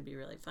 I think it would be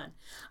really fun.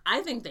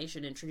 I think they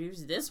should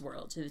introduce this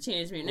world to the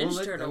Teenage Mutant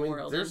Ninja Turtle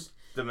world. There's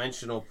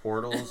dimensional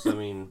portals. I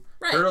mean,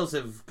 right. Turtles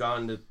have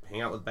gone to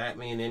hang out with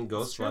Batman and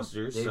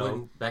Ghostbusters. They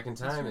went back in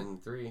time in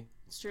 3.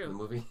 It's true. The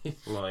movie.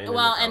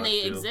 And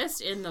they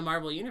exist in the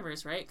Marvel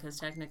Universe, right? Because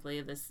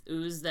technically, this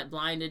ooze that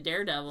blinded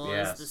Daredevil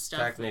is the stuff.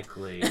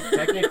 Technically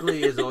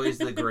is always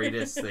the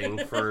greatest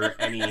thing for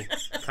any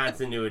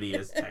continuity.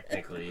 Is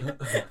technically.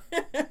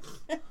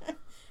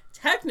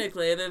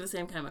 Technically, they're the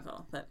same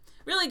chemical, but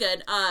really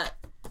good.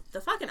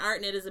 The fucking art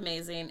in it is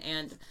amazing,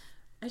 and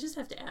I just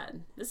have to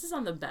add, this is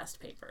on the best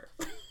paper.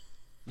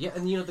 Yeah,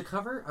 and the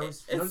cover, I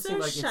was noticing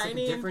so it's like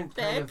a different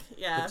kind of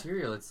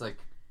material. It's like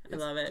I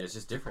love it. It's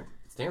just different.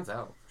 It stands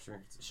out for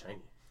sure. It's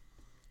shiny.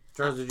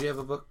 Charles, did you have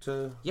a book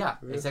to? Yeah,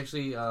 it's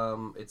actually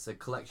it's a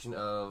collection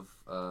of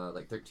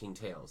like 13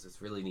 tales.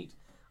 It's really neat.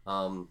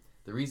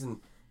 The reason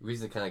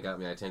it kind of got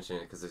my attention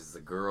because there's a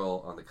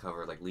girl on the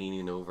cover like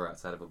leaning over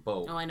outside of a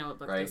boat. Oh, I know what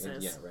book right? this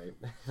is. Yeah, right.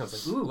 I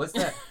was like, ooh, what's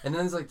that? And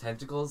then there's like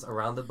tentacles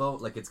around the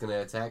boat, like it's gonna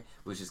attack,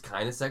 which is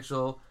kind of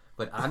sexual.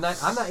 But I'm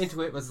not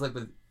into it. But it's like,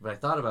 but I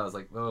thought about it, I was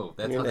like, oh,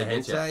 that's how they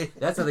get you.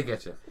 That's how they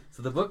get you.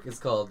 So the book is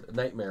called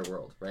Nightmare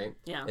World, right?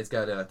 Yeah. It's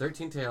got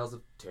 13 tales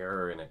of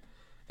terror in it,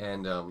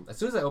 and as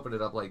soon as I opened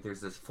it up, like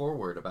there's this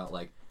foreword about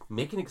like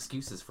making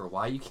excuses for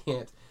why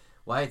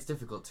it's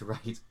difficult to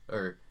write,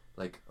 or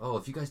like, oh,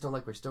 if you guys don't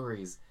like my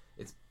stories,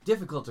 it's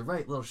difficult to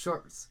write little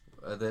shorts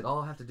that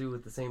all have to do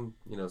with the same,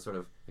 sort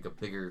of like a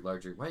bigger,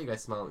 larger. Why are you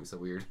guys smiling so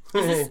weird?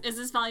 Is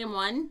this volume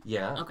 1?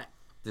 Yeah. Okay.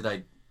 Did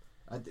I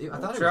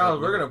thought Charles,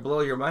 we're gonna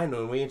blow your mind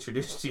when we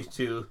introduced you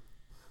to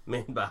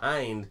man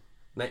behind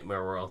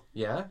Nightmare World.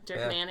 Yeah?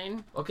 Dirk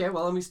Manning. Okay,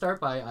 well, let me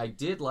start by, I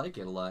did like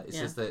it a lot. It's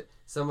just that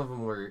some of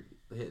them were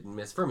hit and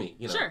miss for me,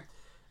 Sure.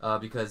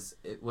 Because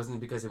it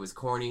wasn't because it was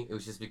corny, it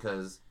was just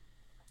because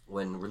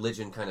when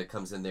religion kind of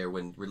comes in there,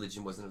 when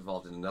religion wasn't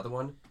involved in another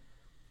one,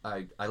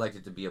 I liked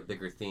it to be a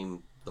bigger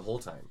theme the whole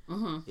time.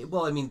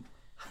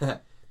 Mm-hmm.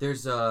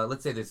 There's,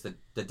 let's say there's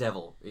the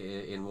devil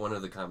in one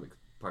of the comic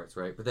parts,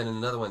 right? But then in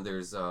another one,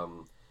 there's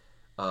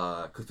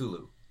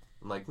Cthulhu.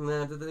 I'm like,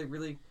 nah, did they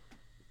really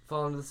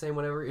fall into the same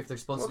whatever? If they're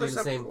supposed to be in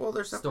the same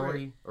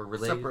story or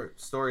related?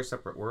 Separate stories,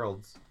 separate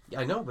worlds. Yeah,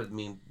 I know, but I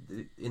mean,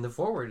 in the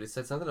foreword, it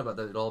said something about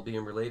that it all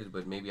being related,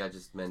 but maybe I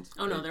just meant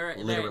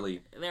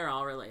they're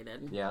all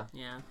related. Yeah?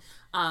 Yeah.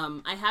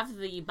 I have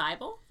the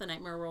Bible, the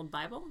Nightmare World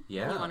Bible.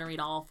 Yeah. If you want to read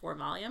all 4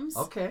 volumes.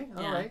 Okay,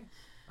 all right.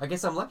 I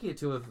guess I'm lucky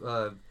to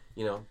have,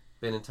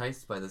 been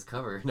enticed by this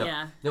cover.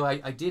 No,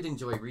 I did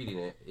enjoy reading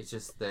it. It's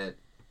just that...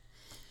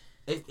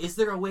 Is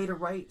there a way to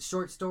write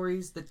short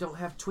stories that don't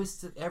have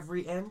twists at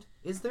every end?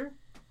 Is there?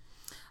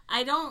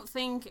 I don't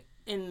think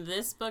in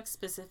this book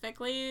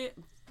specifically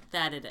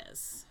that it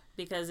is.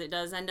 Because it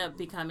does end up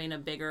becoming a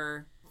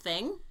bigger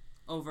thing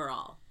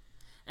overall.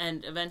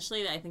 And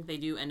eventually I think they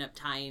do end up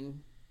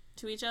tying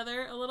to each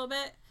other a little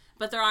bit.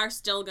 But there are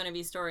still going to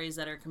be stories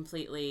that are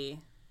completely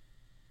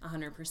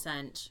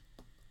 100%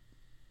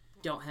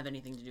 don't have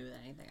anything to do with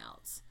anything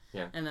else.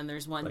 Yeah. And then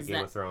there's ones like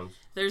Game of Thrones.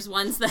 There's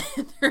ones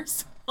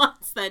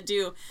that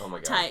do. Oh my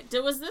god. Tie.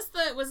 Was this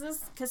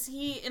because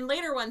in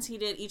later ones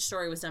each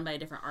story was done by a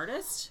different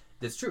artist?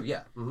 That's true.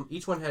 Yeah. Mm-hmm.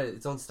 Each one had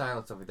its own style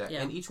and stuff like that,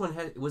 and each one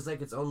was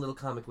like its own little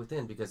comic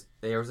within because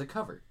there was a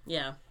cover.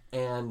 Yeah.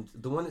 And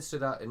the one that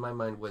stood out in my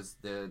mind was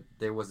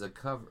there was a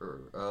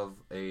cover of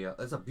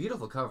it's a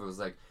beautiful cover. It was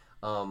like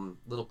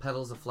little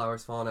petals of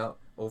flowers falling out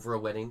over a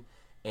wedding,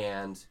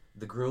 and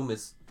the groom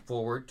is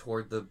forward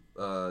toward the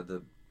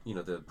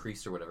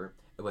priest or whatever,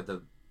 but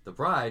the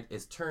bride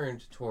is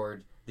turned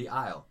toward the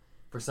aisle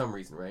for some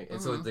reason, right?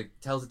 And so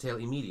it tells a tale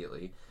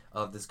immediately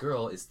of this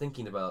girl is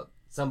thinking about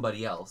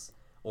somebody else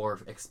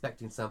or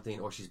expecting something,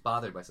 or she's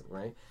bothered by something,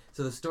 right?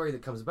 So the story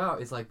that comes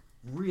about is like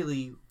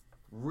really,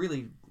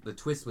 really, the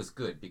twist was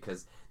good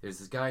because there's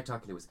this guy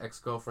talking to his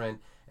ex-girlfriend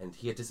and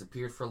he had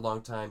disappeared for a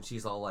long time.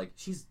 She's all like,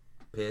 she's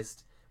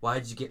pissed.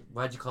 Why'd you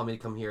call me to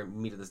come here and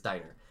meet at this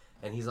diner?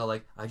 And he's all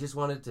like, I just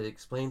wanted to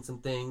explain some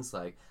things.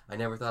 Like, I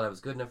never thought I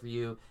was good enough for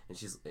you. And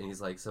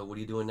he's like, so what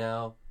are you doing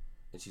now?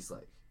 And he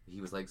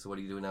was like, so what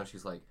are you doing now?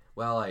 She's like,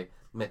 well, I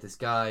met this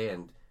guy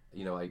and,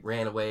 I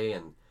ran away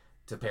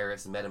to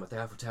Paris and met him at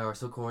the Eiffel Tower.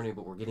 So corny,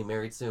 but we're getting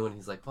married soon. And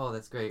he's like, oh,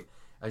 that's great.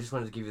 I just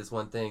wanted to give you this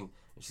one thing.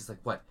 And she's like,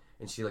 what?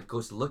 And she like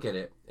goes to look at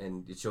it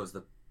and it shows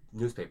the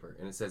newspaper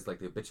and it says like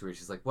the obituary.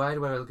 She's like, why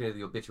do I look at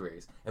the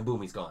obituaries? And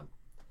boom, he's gone.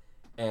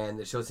 And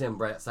it shows him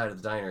right outside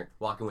of the diner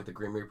walking with the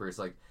Grim Reaper. It's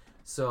like,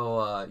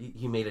 so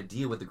he made a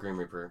deal with the Grim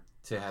Reaper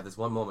to have this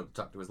one moment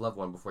to talk to his loved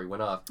one before he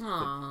went off.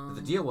 But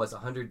the deal was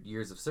 100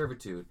 years of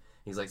servitude.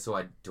 He's like,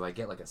 so do I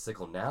get like a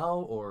sickle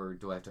now, or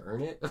do I have to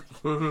earn it?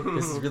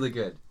 This is really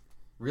good.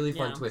 Really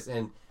fun twist.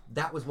 And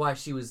that was why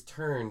she was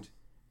turned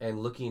and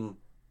looking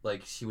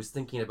like she was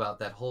thinking about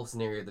that whole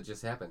scenario that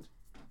just happened.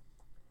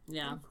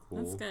 Yeah,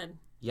 cool. That's good.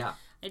 Yeah.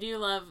 I do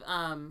love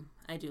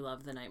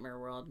the Nightmare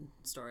World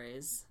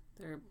stories.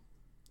 They're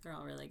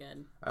all really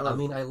good. I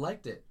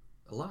liked it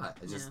a lot.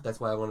 That's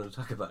why I wanted to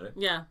talk about it.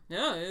 Yeah.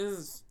 No, it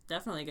was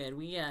definitely good.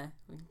 We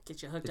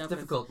get you hooked up. It's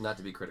difficult not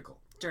to be critical.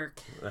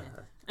 Dirk.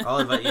 I'll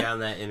invite you on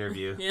that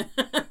interview.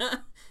 Yeah.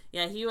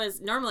 Yeah, he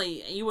was,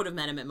 normally you would have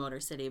met him at Motor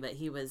City, but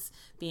he was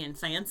being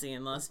fancy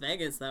in Las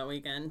Vegas that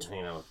weekend.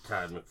 With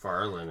Todd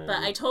McFarlane. But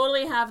I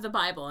totally have the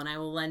Bible, and I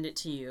will lend it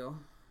to you.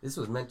 This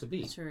was meant to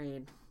be. To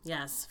read.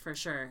 Yes, for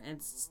sure.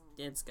 It's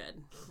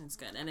good. It's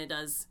good. And it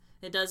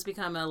does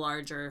become a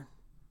larger...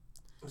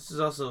 This is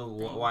also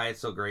why it's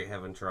so great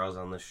having Charles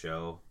on the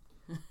show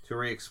to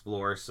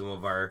re-explore some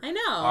of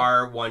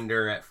our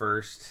wonder at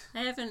first.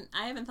 I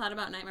haven't thought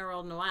about Nightmare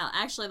World in a while.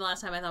 Actually, the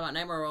last time I thought about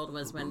Nightmare World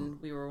was when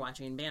we were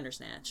watching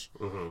Bandersnatch,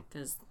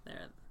 because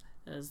there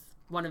was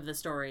one of the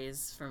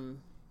stories from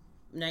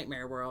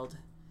Nightmare World,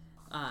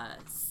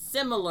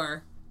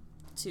 similar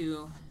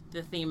to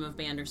the theme of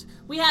Bandersnatch.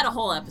 We had a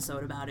whole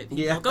episode about it,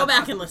 people. Yeah. Go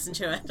back and listen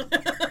to it.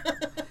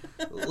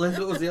 What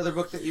was the other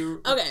book that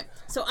you... Okay,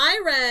 so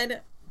I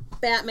read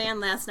Batman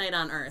Last Night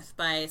on Earth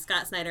by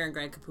Scott Snyder and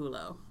Greg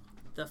Capullo.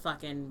 The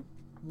fucking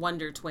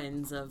Wonder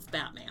Twins of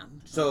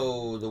Batman.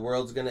 So the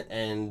world's gonna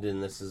end,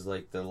 and this is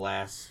like the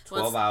last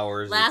 12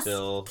 hours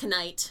until... Last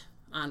night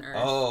on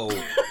Earth.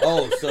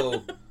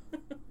 So...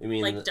 I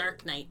mean... Like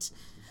Dark Knight.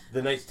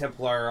 The Knights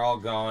Templar are all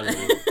gone,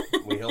 and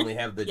we only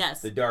have the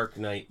the Dark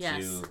Knight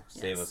to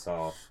save us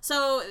all.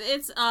 So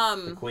it's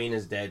the Queen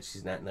is dead.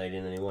 She's not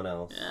knighting anyone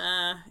else.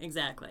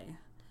 Exactly.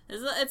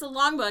 It's a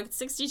long book. It's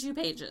 62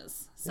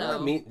 pages.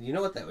 So you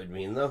know what that would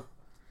mean though,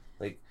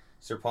 like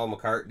Sir Paul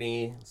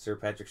McCartney, Sir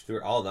Patrick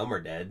Stewart, all of them are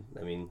dead.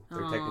 I mean,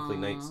 they're technically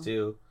knights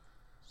too.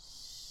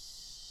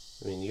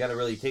 I mean, you got to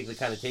really take the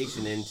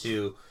connotation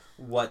into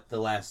what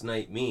the last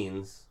night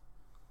means.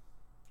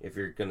 If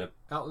you're gonna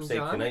say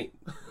goodnight,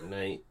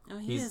 night. Oh,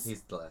 he's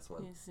the last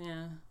one. He's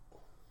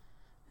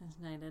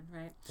knighted,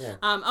 right? Yeah.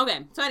 Okay.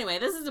 So anyway,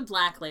 this is a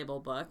Black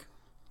Label book,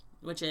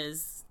 which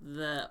is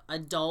the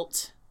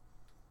adult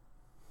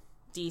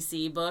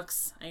DC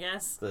books, I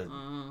guess.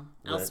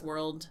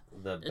 Elseworld.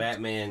 The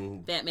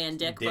Batman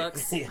Dick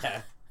books.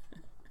 Yeah.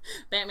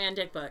 Batman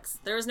Dick books.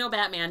 There was no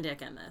Batman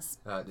Dick in this.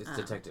 It's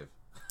detective.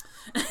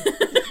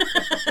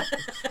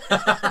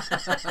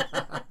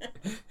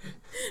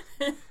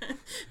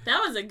 That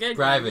was a good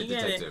private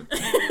detective.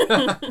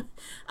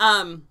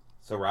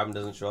 So Robin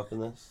doesn't show up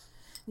in this?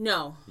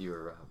 No. You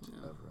were robbed.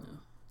 No.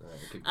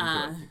 Keep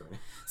going.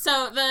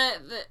 So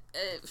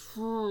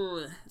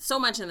so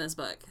much in this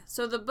book.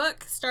 So the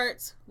book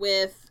starts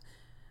with.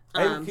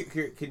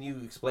 Can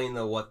you explain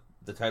though what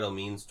the title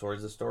means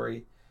towards the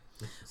story?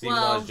 So even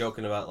though I was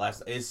joking about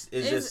last, is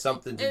this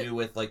something to do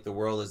with like the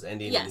world is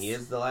ending and he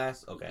is the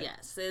last? Okay.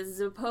 Yes, it's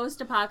a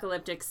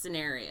post-apocalyptic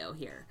scenario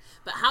here.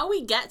 But how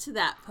we get to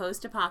that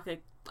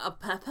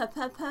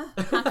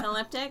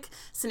post-apocalyptic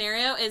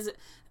scenario is,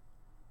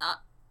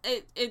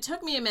 it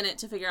took me a minute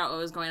to figure out what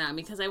was going on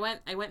because I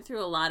went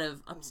through a lot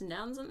of ups and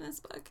downs in this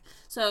book.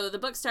 So the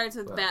book starts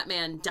with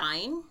Batman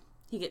dying.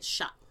 He gets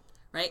shot,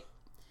 right?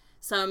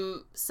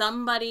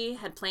 Somebody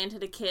had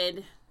planted a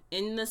kid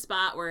in the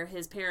spot where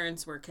his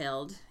parents were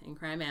killed in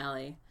Crime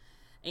Alley,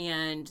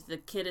 and the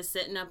kid is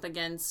sitting up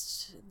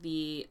against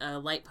the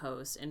light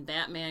post, and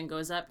Batman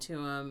goes up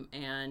to him,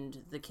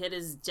 and the kid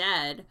is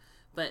dead,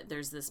 but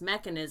there's this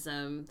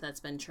mechanism that's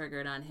been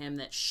triggered on him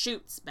that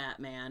shoots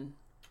Batman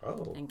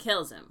and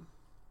kills him.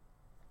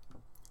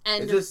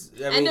 End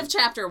of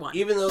chapter 1.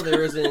 Even though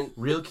there isn't...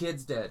 Real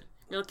kid's dead.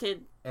 Real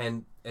kid.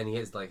 And he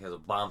has a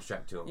bomb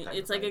strapped to him.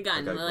 It's like a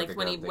gun. Like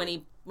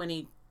when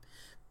he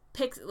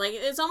picks, like,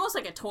 it's almost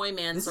like a toy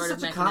man this sort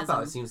of mechanism. This is such a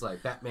cop-out, it seems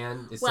like.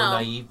 Batman is so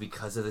naive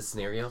because of the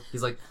scenario.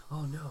 He's like,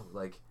 oh no,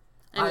 like,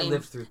 I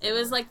lived through it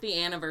was like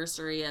the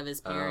anniversary of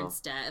his parents'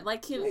 death.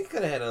 Like, he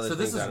could have had other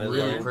things on it. So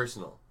this is really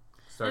personal,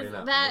 starting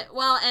out. That, right?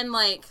 Well, and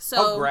like, so...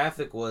 How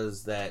graphic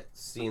was that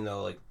scene,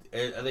 though? Like,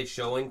 are they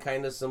showing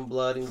kind of some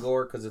blood and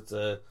gore because it's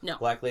a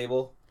Black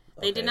Label?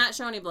 Okay. They did not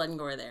show any blood and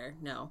gore there,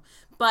 no.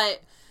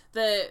 But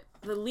the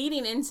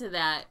leading into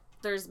that,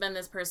 there's been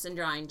this person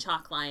drawing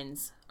chalk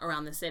lines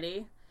around the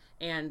city,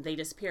 and they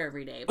disappear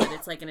every day, but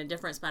it's like in a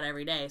different spot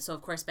every day. So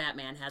of course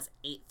Batman has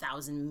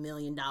 $8,000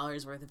 million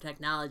worth of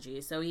technology,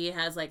 so he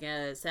has like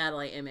a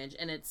satellite image,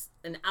 and it's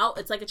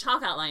like a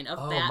chalk outline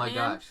of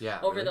Batman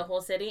over the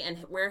whole city, and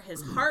where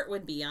his heart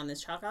would be on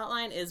this chalk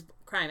outline is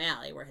Crime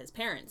Alley, where his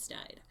parents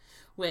died.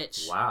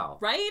 Which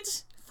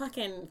right?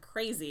 Fucking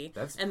crazy.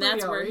 That's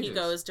where he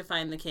goes to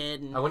find the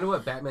kid. And... I wonder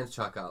what Batman's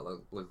chalk out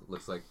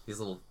looks like. These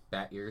little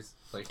bat ears.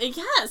 Like...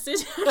 Yes,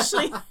 it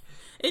actually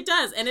it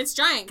does, and it's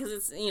giant because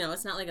it's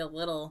it's not like a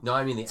little. No,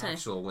 I mean the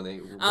actual when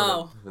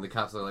the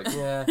cops are like,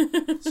 yeah,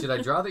 should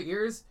I draw the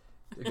ears?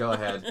 Go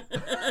ahead.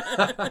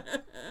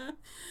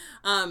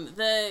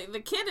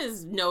 The kid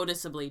is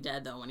noticeably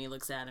dead though when he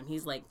looks at him.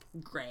 He's like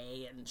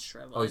gray and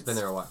shriveled. Oh, he's been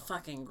there a while.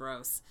 Fucking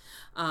gross,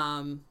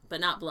 but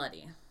not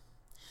bloody.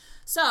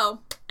 So,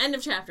 end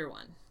of chapter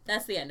 1.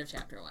 That's the end of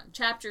chapter 1.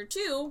 Chapter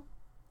 2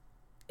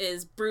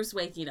 is Bruce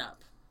waking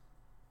up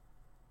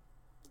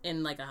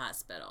in like a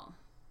hospital.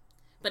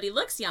 But he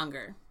looks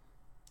younger.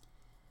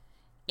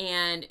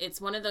 And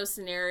it's one of those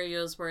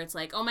scenarios where it's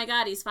like, oh my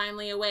God, he's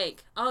finally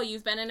awake. Oh,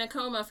 you've been in a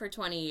coma for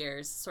 20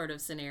 years sort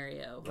of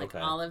scenario. Like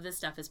all of this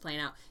stuff is playing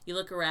out. You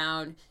look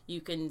around,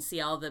 you can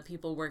see all the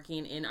people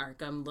working in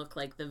Arkham look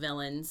like the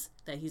villains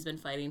that he's been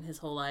fighting his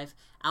whole life.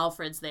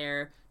 Alfred's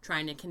there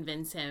trying to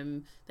convince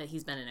him that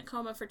he's been in a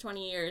coma for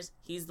 20 years.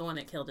 He's the one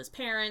that killed his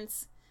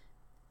parents.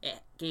 It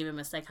gave him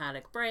a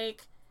psychotic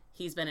break.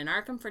 He's been in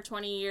Arkham for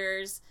 20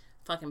 years,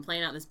 fucking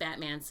playing out this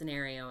Batman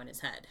scenario in his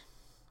head.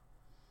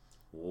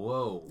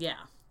 Whoa. Yeah.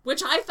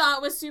 Which I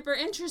thought was super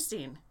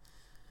interesting.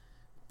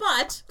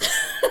 But...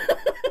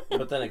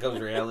 But then it comes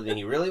to reality and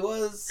he really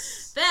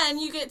was. Then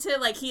you get to,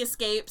 like, he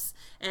escapes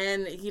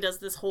and he does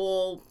this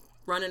whole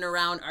running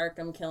around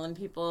Arkham killing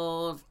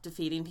people,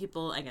 defeating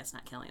people. I guess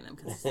not killing them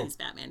because he's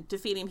Batman.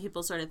 Defeating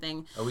people, sort of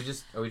thing. Are we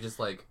just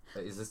like?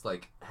 Is this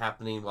like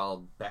happening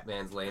while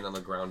Batman's laying on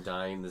the ground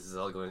dying? This is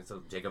all going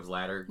to Jacob's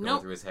ladder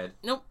going through his head.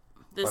 Nope.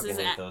 This is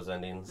those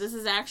endings. This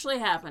is actually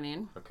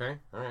happening. Okay.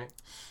 All right.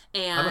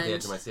 And I'm at the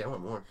edge of my seat. I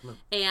want more.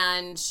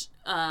 And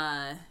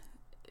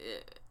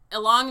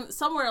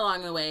somewhere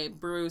along the way,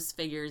 Bruce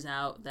figures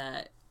out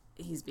that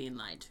he's being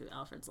lied to.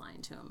 Alfred's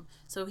lying to him.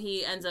 So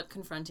he ends up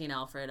confronting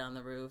Alfred on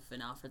the roof,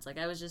 and Alfred's like,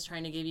 I was just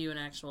trying to give you an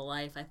actual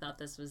life. I thought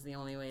this was the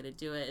only way to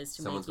do it, is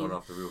to Someone's going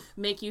off the roof.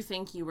 Make you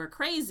think you were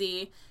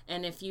crazy,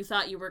 and if you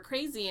thought you were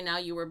crazy and now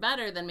you were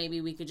better, then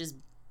maybe we could just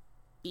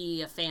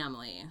be a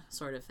family,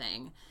 sort of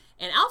thing.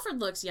 And Alfred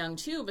looks young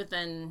too, but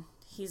then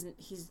he's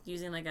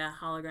using like a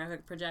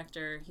holographic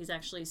projector. He's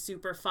actually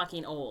super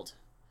fucking old.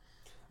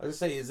 I was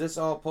gonna say, is this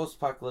all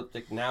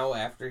post-apocalyptic now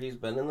after he's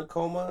been in the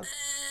coma?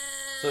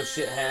 So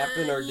shit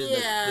happened, or did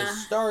the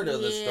start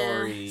of the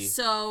story?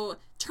 So,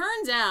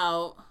 turns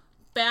out,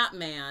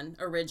 Batman,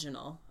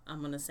 I'm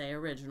going to say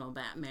original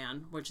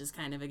Batman, which is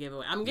kind of a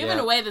giveaway. I'm giving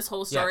away this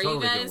whole story,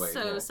 totally you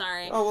guys,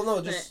 sorry. Oh, well,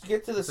 no, just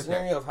get to the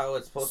scenario of how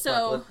it's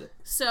post-apocalyptic.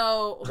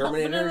 So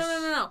Terminators?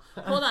 No.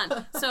 Hold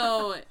on.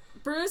 So,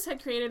 Bruce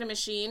had created a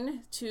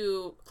machine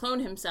to clone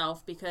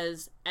himself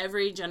because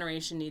every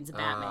generation needs a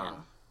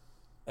Batman.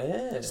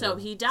 So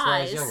he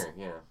dies. So I was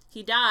younger,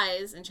 He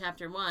dies in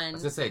chapter 1. I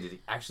was going to say, did he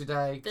actually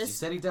die? Because he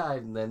said he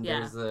died, and then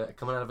there's the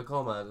coming out of a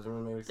coma. It doesn't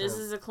really make sense. This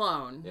is a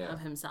clone of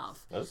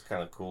himself. That was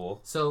kind of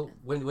cool. So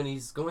when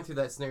he's going through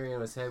that scenario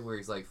in his head where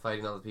he's like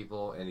fighting all the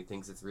people and he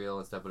thinks it's real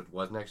and stuff, but it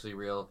wasn't actually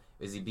real,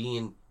 is he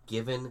being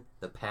given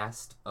the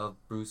past of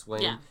Bruce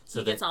Wayne? Yeah,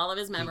 he gets all of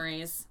his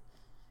memories.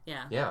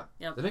 Yeah.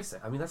 Yep. That makes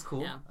sense. I mean, that's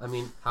cool. Yeah. I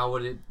mean, how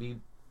would it be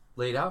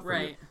laid out for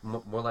you?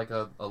 More like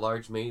a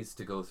large maze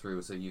to go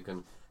through so you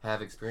can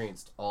have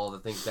experienced all the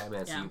things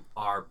Batman, so you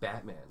are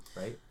Batman,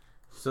 right?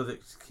 So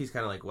he's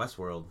kind of like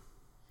Westworld.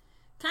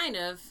 Kind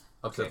of.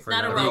 Okay,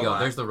 not a robot. There you go.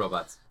 There's the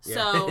robots.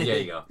 So there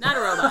you go. Not a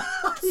robot.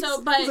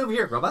 So, but he's over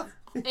here, robot.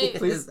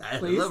 Please. I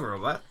love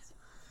robots.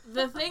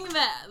 The thing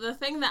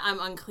that I'm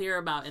unclear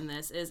about in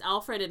this is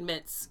Alfred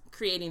admits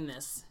creating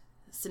this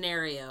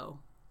scenario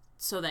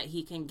so that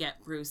he can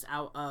get Bruce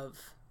out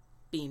of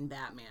being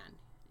Batman,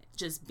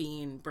 just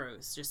being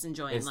Bruce, just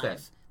enjoying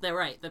life.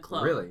 The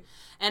clone. Really?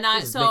 And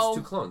makes 2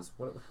 clones.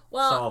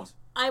 Solved.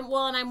 I'm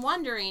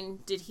wondering,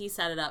 did he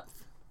set it up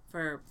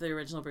for the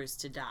original Bruce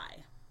to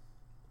die?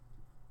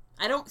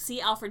 I don't see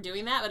Alfred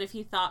doing that, but if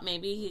he thought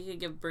maybe he could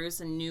give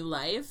Bruce a new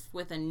life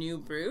with a new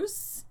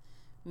Bruce,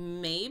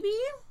 maybe?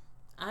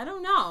 I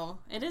don't know.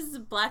 It is a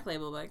Black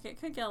Label book.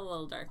 It could get a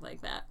little dark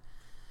like that.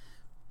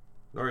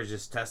 Or he's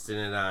just testing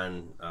it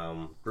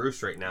on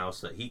Bruce right now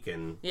so that he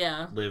can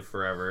live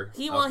forever.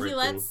 He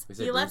lets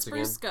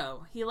Bruce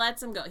go. He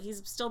lets him go.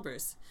 He's still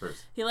Bruce.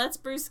 He lets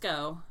Bruce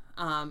go,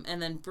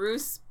 and then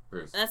Bruce.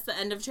 That's the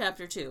end of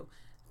chapter 2.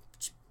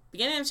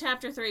 Beginning of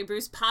chapter 3,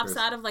 Bruce pops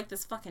out of like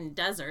this fucking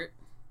desert,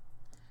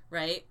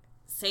 right?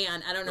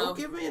 Sand. I don't know. Don't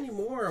give me any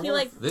more. He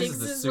digs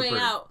his way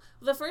out.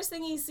 The first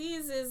thing he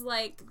sees is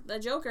like the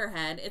Joker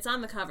head. It's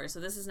on the cover,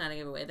 so this is not a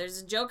giveaway.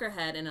 There's a Joker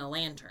head and a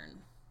lantern.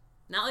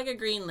 Not like a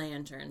green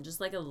lantern, just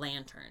like a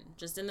lantern.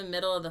 Just in the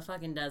middle of the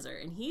fucking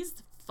desert. And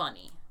he's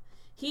funny.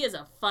 He is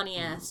a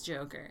funny-ass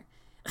Joker.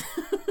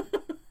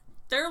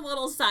 Their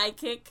little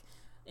sidekick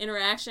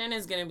interaction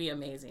is going to be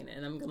amazing,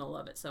 and I'm going to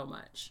love it so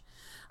much.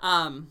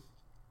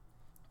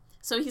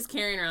 So he's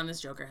carrying around this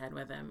Joker head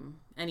with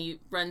him, and he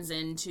runs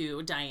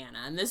into Diana.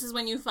 And this is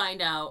when you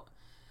find out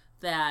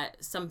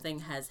that something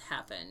has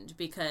happened,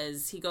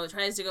 because he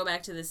tries to go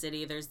back to the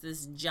city. There's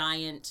this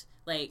giant,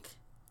 like,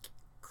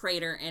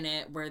 crater in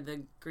it where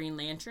the Green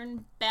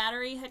Lantern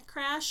battery had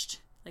crashed,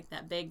 like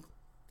that big,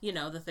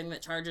 the thing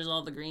that charges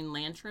all the Green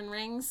Lantern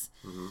rings.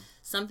 Mm-hmm.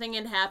 Something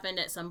had happened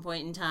at some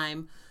point in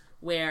time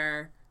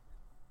where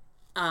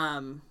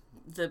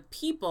the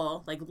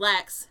people, like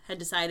Lex, had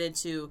decided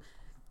to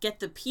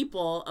get the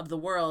people of the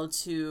world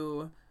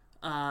to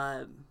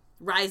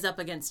rise up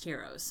against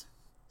heroes.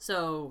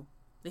 So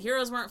the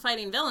heroes weren't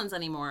fighting villains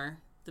anymore.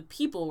 The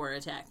people were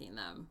attacking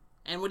them.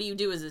 And what do you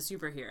do as a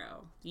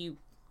superhero? You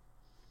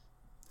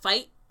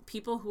fight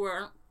people who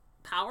aren't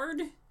powered?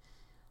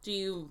 Do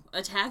you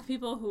attack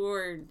people who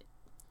are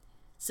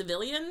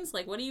civilians?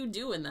 Like, what do you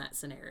do in that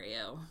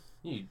scenario?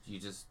 You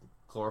just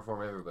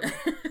chloroform everybody.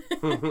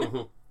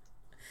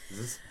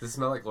 Does this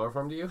smell like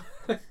chloroform to you?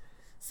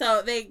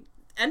 So they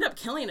end up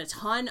killing a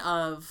ton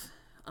of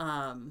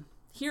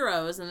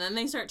heroes, and then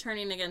they start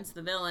turning against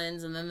the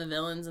villains, and then the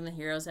villains and the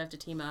heroes have to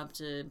team up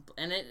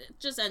and it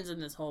just ends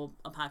in this whole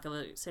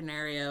apocalyptic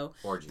scenario.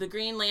 Orgy. The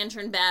Green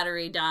Lantern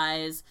battery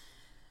dies.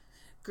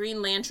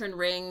 Green Lantern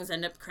rings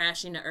end up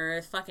crashing to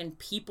Earth. Fucking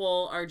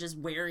people are just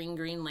wearing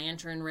Green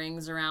Lantern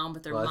rings around,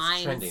 but their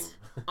minds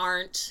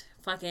aren't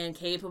fucking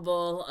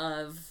capable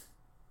of,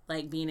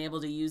 like, being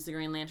able to use the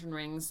Green Lantern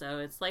rings. So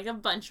it's like a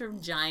bunch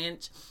of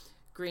giant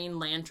Green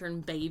Lantern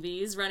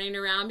babies running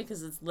around,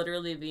 because it's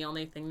literally the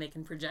only thing they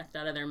can project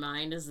out of their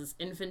mind is this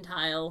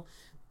infantile,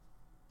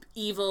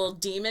 evil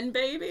demon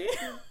baby.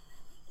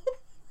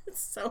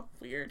 It's so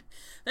weird.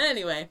 But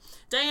anyway,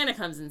 Diana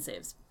comes and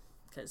saves.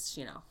 Because,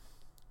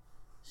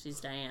 she's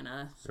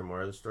Diana. Is there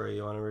more of the story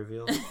you want to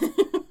reveal?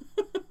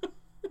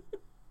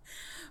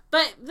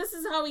 But this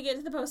is how we get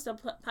to the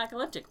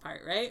post-apocalyptic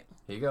part, right?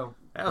 Here you go.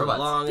 That was a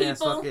long-ass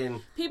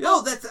fucking... People,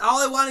 no, that's all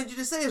I wanted you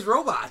to say is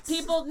robots.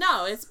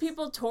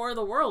 People tore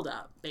the world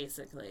up,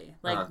 basically.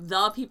 Like,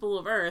 the people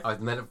of Earth... A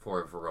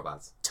metaphor for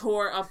robots.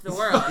 Tore up the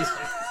world.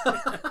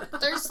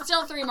 There's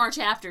still 3 more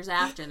chapters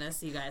after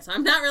this, you guys. So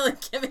I'm not really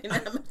giving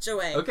that much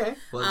away. Okay.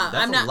 Well,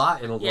 that's a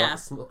lot in a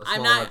small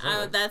amount of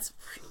time.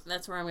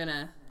 That's where I'm going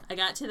to... I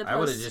got to the post... I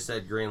would have just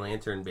said Green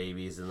Lantern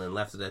babies and then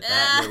left it at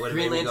that. And it would have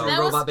Green Lantern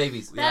robot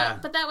babies.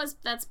 But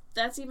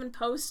that's even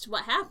post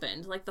what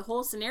happened. Like, the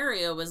whole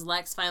scenario was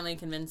Lex finally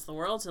convinced the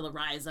world to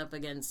rise up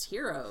against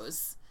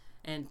heroes.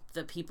 And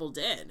the people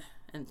did.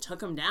 And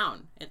took them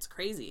down. It's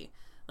crazy.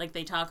 Like,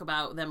 they talk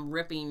about them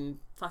ripping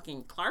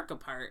fucking Clark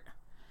apart.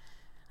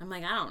 I'm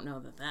like, I don't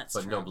know that that's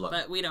true. But no blood.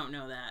 But we don't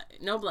know that.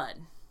 No blood.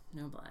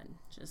 No blood.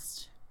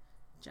 Just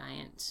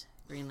giant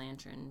Green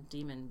Lantern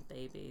demon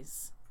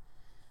babies.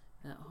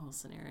 That whole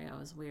scenario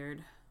is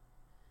weird.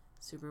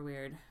 Super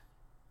weird.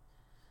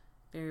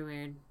 Very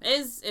weird.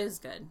 It was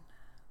good.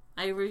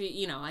 I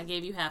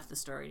gave you half the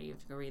story. You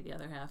have to go read the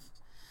other half.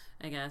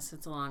 I guess.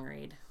 It's a long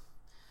read.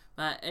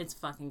 But it's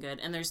fucking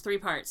good. And there's 3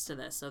 parts to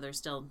this, so there's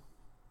still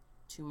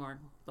 2 more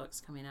books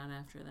coming out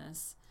after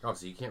this. Oh,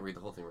 so you can't read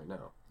the whole thing right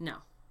now? No.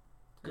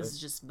 Good. This is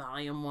just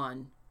volume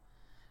 1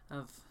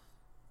 of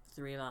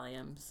 3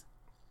 volumes.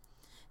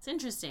 It's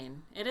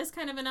interesting. It is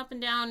kind of an up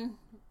and down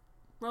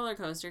roller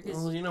coaster.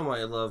 Well, you know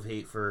my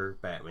love-hate for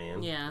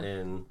Batman. Yeah.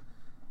 And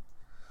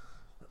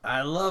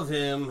I love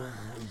him,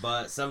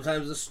 but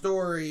sometimes the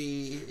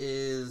story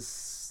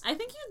is... I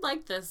think you'd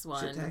like this one.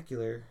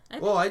 Spectacular. I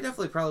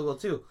definitely probably will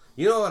too.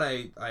 You know what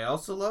I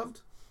also loved?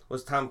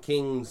 Was Tom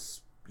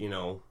King's,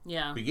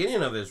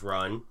 beginning of his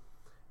run.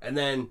 And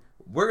then,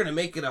 we're going to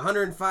make it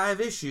 105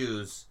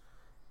 issues.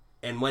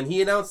 And when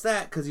he announced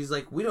that, because he's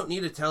like, we don't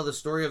need to tell the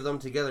story of them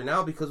together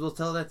now because we'll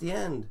tell it at the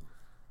end.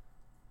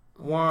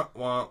 Wah,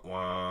 wah,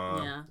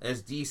 wah. Yeah.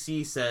 As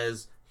DC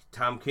says,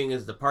 Tom King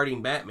is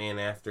departing Batman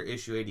after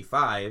issue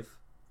 85.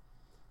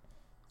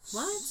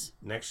 What?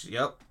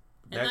 Yep.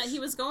 And that he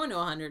was going to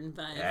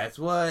 105. That's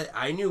what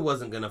I knew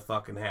wasn't going to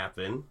fucking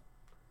happen.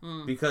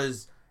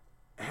 Because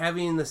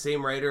having the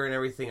same writer and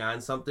everything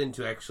on something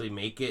to actually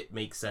make it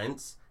make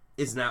sense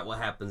is not what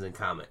happens in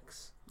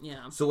comics.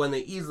 Yeah. So when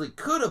they easily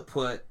could have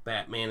put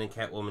Batman and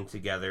Catwoman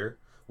together,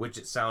 which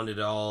it sounded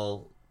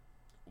all...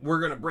 We're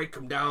going to break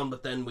them down,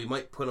 but then we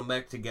might put them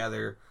back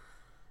together.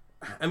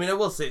 I mean, I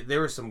will say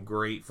there were some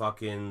great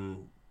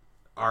fucking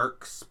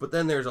arcs, but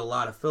then there's a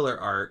lot of filler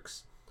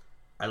arcs.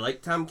 I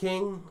like Tom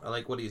King. I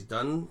like what he's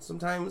done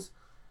sometimes.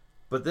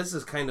 But this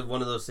is kind of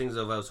one of those things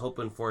of I was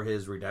hoping for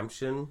his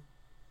redemption.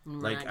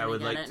 Like, I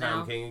would like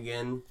Tom King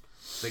again.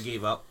 They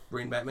gave up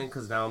Green Batman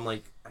because now I'm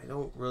like, I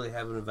don't really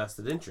have an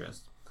invested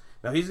interest.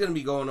 Now, he's going to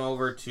be going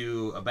over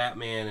to a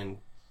Batman and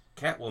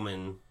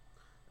Catwoman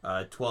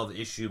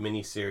 12-issue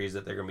miniseries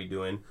that they're going to be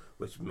doing,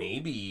 which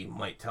maybe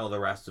might tell the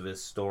rest of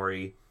his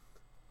story,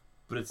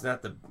 but it's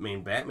not the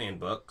main Batman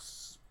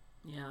books.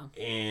 Yeah.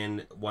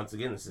 And once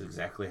again, this is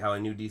exactly how I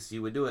knew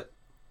DC would do it.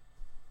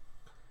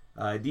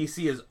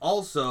 DC is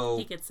also...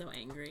 He gets so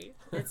angry.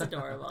 It's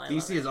adorable.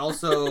 DC is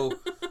also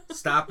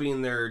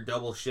stopping their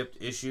double-shipped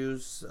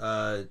issues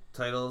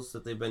titles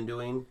that they've been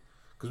doing,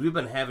 because we've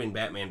been having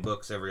Batman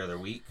books every other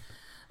week.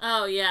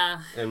 Oh,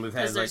 yeah. And we've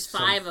had there's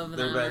 5 of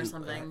them or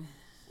something.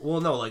 Well,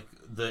 no, like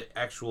the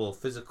actual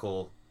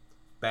physical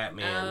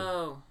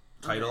Batman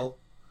title.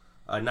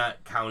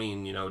 Not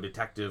counting,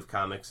 Detective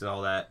Comics and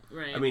all that.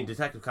 Right. I mean,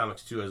 Detective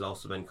Comics 2 has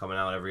also been coming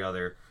out every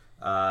other.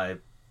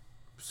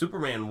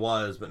 Superman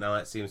was, but now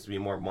that seems to be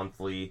more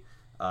monthly.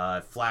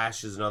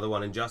 Flash is another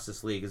one, and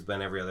Justice League has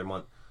been every other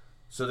month.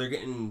 So they're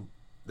going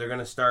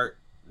to start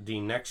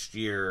the next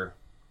year,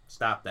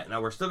 stop that.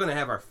 Now, we're still going to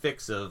have our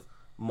fix of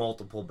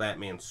multiple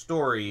Batman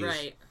stories.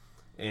 Right.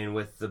 And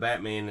with the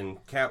Batman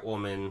and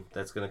Catwoman,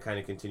 that's going to kind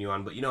of continue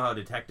on. But you know how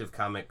Detective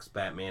Comics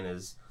Batman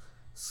is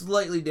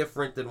slightly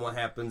different than what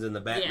happens in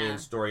the Batman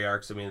story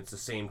arcs. I mean, it's the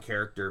same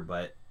character,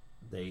 but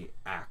they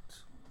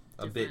act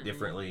a bit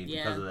differently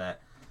because of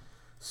that.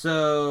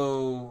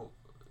 So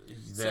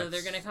they're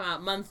going to come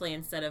out monthly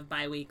instead of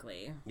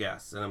bi-weekly.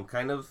 Yes, and I'm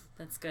kind of...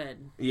 That's good.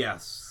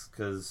 Yes,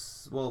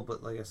 because,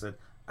 but like I said,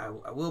 I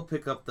will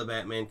pick up the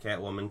Batman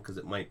Catwoman because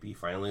it might be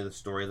finally the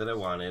story that I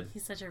wanted.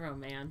 He's such a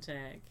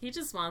romantic. He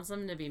just wants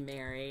them to be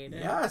married.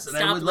 Yes, and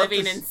stop I would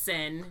living in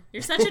sin.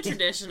 You're such a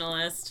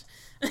traditionalist.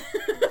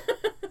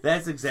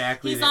 That's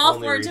exactly He's the all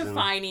only for reason.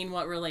 Defining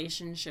what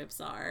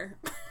relationships are.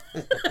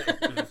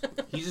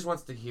 He just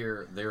wants to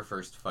hear their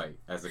first fight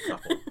as a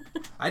couple.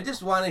 I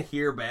just want to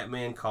hear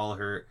Batman call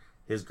her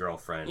his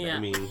girlfriend. Yeah. I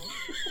mean...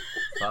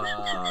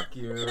 Fuck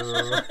you.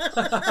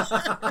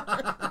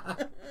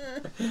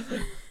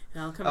 It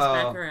all comes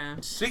back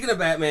around. Speaking of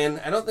Batman,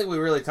 I don't think we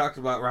really talked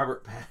about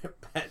Robert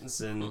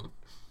Pattinson.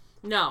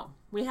 No,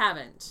 we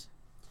haven't.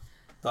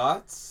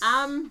 Thoughts?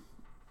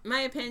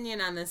 My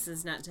opinion on this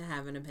is not to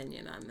have an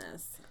opinion on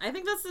this. I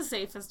think that's the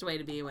safest way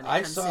to be when it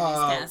comes to these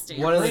castings.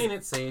 You're playing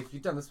it safe.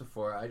 You've done this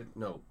before.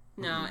 No.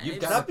 No, you've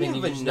got an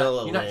opinion.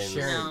 You're not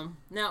sharing.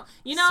 No.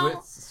 You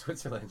know,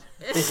 Switzerland.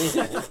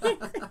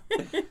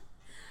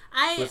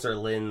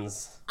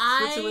 Switzerland's.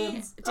 I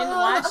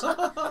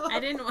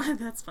didn't watch.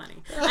 That's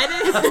funny.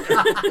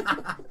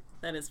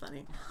 That is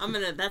funny.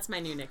 That's my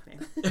new nickname.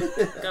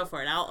 Go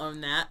for it. I'll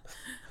own that.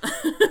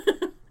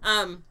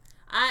 I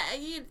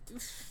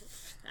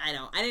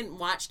didn't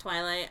watch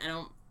Twilight.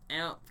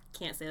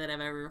 Can't say that I've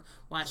ever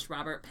watched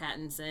Robert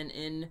Pattinson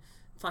in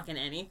fucking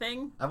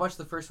anything. I watched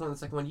the first one and the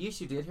second one.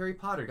 Yes, you did. Harry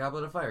Potter,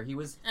 Goblet of Fire. He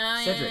was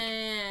Cedric.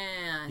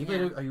 He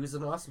was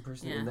an awesome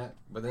person in that.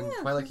 But then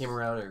Twilight came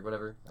around or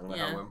whatever. I don't know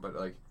how it went, but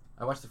like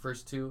I watched the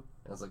first two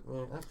and I was like,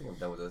 I think I'm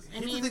done with this.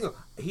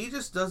 He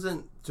just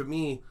doesn't, to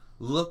me,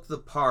 look the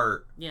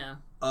part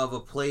of a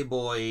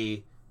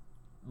playboy,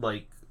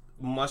 like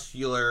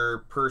muscular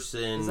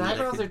person. His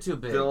eyebrows are too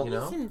big, you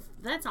know?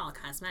 That's all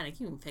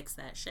cosmetic. You can fix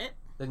that shit.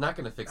 They're not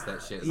going to fix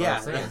that shit. Is all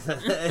I'm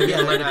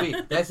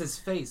saying. That's his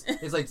face.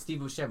 It's like Steve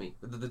Buscemi.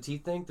 The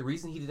teeth thing, the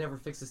reason he never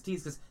fix his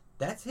teeth is because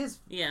that's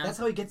his. Yeah. That's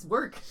how he gets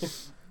work.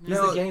 He's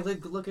a gang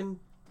looking,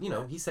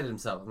 he said it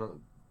himself. I'm not,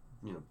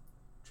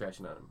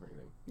 trashing on him or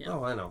anything. Yeah.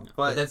 Oh, I know. No.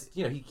 But that's,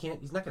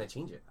 he's not going to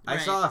change it. I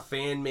saw a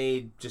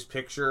fan-made just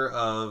picture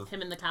of...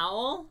 him in the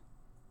cowl?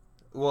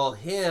 Well,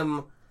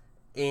 him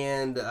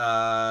and,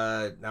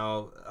 not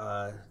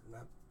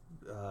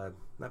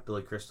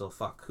Billy Crystal,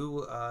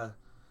 who,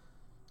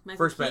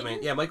 first Keaton?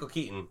 Batman. Yeah, Michael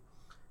Keaton.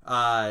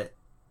 And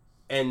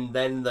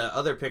then the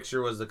other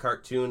picture was the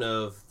cartoon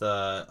of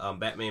the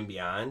Batman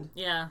Beyond.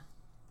 Yeah.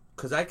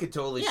 Because I could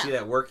totally see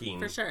that working.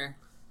 For sure.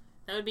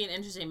 That would be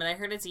interesting, but I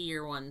heard it's a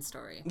year one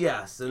story.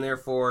 Yes, and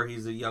therefore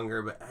he's a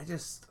younger, but I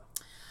just...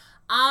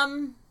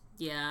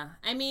 yeah.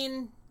 I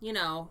mean,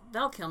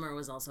 Val Kilmer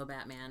was also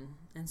Batman,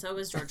 and so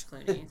was George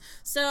Clooney.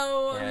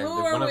 So,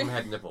 one of them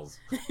had nipples.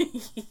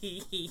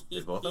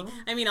 Did both of them?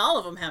 I mean, all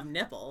of them have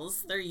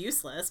nipples. They're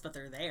useless, but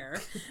they're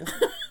there.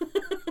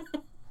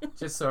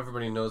 Just so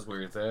everybody knows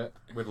where it's at,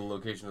 where the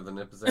location of the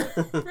nip is at.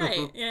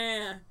 Right,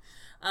 yeah.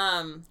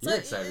 You're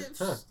excited,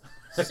 huh?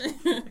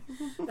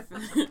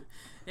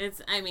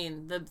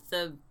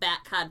 The bat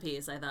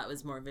codpiece I thought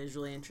was more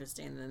visually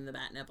interesting than the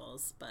bat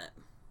nipples, but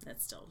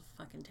that's still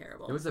fucking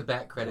terrible. It was a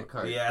bat credit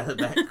card. Yeah, the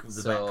bat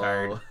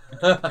card.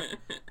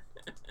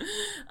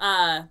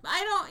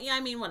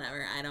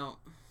 Whatever. I don't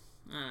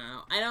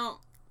know. I don't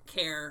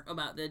care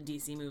about the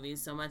DC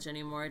movies so much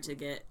anymore to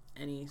get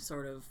any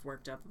sort of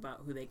worked up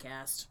about who they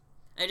cast.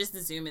 I just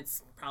assume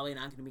it's probably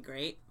not going to be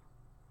great.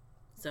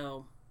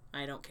 So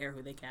I don't care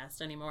who they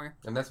cast anymore.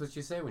 And that's what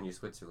you say when you're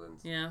Switzerland.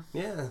 Yeah.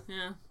 Yeah.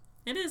 Yeah.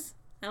 It is.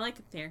 I like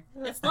it there.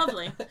 It's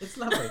lovely. It's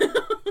lovely.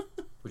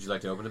 Would you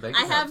like to open a bank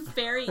account? I have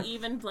very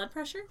even blood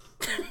pressure.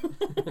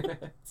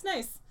 It's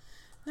nice.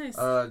 Nice.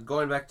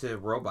 Going back to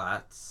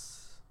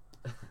robots.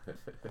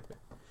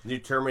 New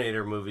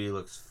Terminator movie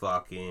looks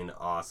fucking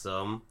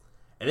awesome.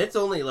 And it's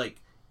only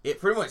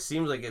it pretty much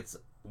seems like it's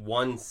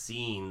one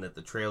scene that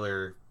the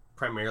trailer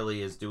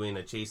primarily is doing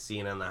a chase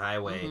scene on the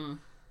highway. Mm-hmm.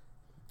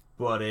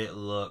 But it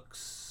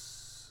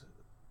looks...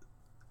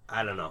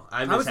 I don't know.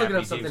 I'm just happy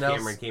James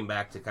Cameron came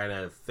back to kind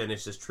of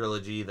finish this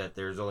trilogy that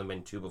there's only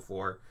been two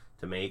before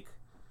to make.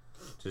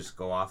 To just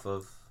go off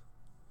of.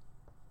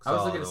 I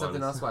was looking at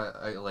something else why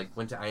I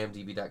went to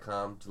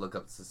imdb.com to look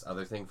up this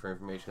other thing for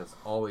information. I was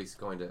always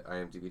going to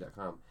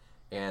imdb.com.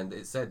 And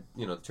it said,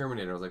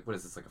 Terminator. I was like, what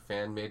is this, like a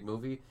fan-made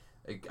movie?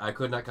 I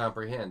could not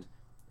comprehend.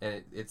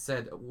 And it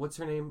said, what's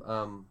her name?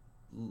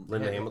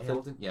 Linda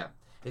Hamilton? Yeah.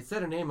 It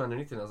said her name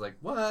underneath it, and I was like,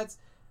 what?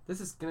 This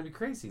is going to be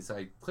crazy. So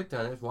I clicked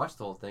on it, watched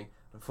the whole thing.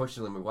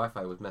 Unfortunately, my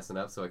Wi-Fi was messing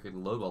up, so I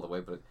couldn't load all the way.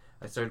 But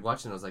I started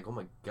watching, and I was like, oh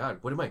my God,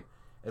 what am I...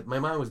 My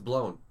mind was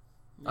blown.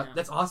 Yeah.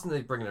 That's awesome that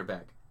they're bringing her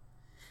back.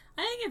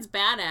 I think it's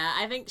badass.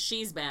 I think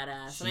she's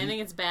badass. And I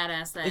think it's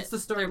badass that it's the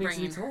story they're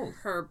bringing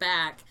her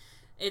back.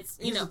 It's,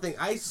 Here's the thing.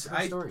 I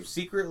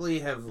secretly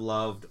have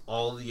loved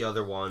all the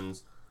other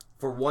ones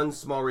for one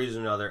small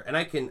reason or another. And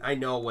I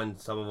know when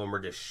some of them are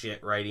just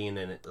shit writing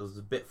and it was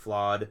a bit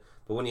flawed.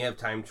 But when you have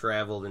time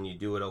travel and you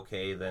do it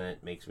okay, then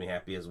it makes me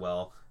happy as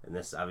well. And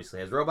this obviously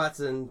has robots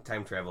and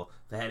time travel.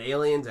 If it had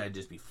aliens, I'd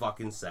just be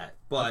fucking set.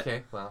 But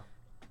okay, well,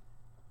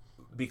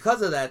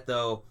 because of that,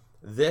 though,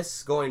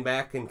 this going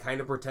back and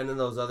kind of pretending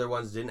those other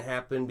ones didn't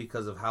happen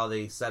because of how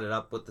they set it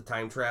up with the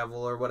time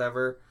travel or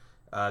whatever,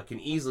 can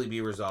easily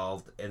be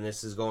resolved. And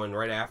this is going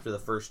right after the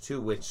first two,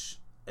 which,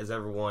 as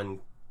everyone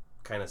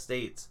kind of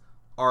states,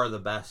 are the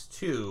best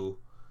two.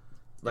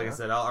 Like I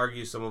said, I'll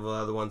argue some of the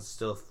other ones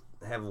still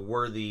have a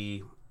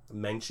worthy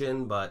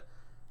mention, but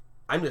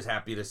I'm just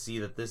happy to see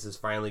that this is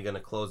finally going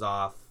to close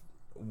off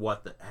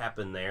what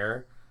happened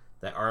there.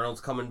 That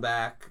Arnold's coming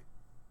back.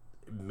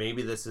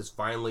 Maybe this is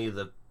finally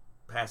the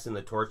passing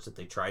the torch that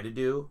they try to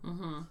do.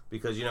 Mm-hmm.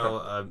 Because,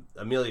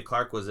 Emilia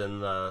Clarke was in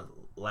the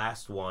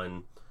last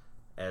one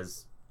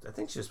as, I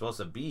think she was supposed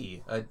to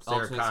be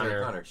Sarah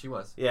Connor. She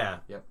was. Yeah.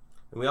 Yep.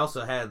 And we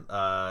also had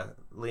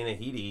Lena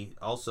Headey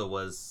also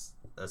was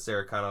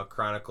Sarah Connor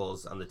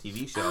Chronicles on the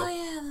TV show. Oh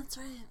yeah, that's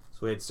right. So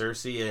we had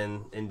Cersei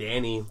and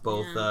Dany,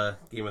 both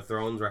Game of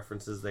Thrones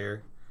references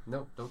there.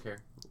 Nope, don't care.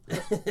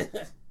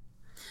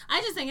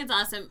 I just think it's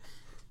awesome.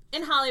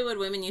 In Hollywood,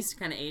 women used to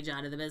kind of age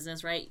out of the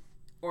business, right?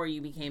 Or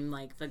you became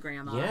like the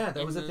grandma. Yeah,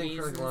 that was a thing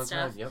for like a long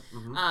time. Yep.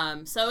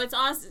 Mm-hmm. So it's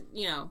awesome.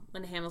 You know,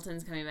 when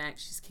Hamilton's coming back,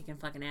 she's kicking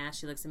fucking ass.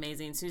 She looks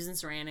amazing. Susan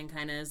Sarandon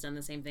kind of has done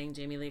the same thing.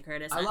 Jamie Lee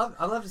Curtis. I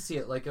love to see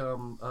it, like in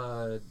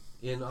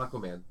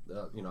Aquaman.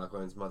 You know,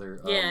 Aquaman's mother.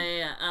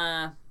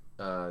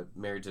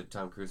 Married to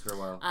Tom Cruise for a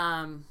while.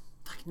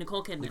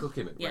 Nicole Kidman. Nicole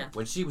Kidman. Yeah. Right.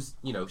 When she was,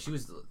 you know,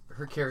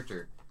 her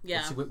character.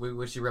 Yeah.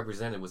 What she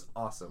represented was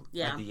awesome.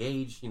 Yeah. At the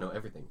age, you know,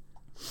 everything.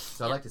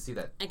 So I like to see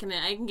that. I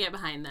can get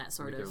behind that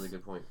sort of. Make a really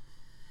good point.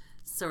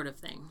 Sort of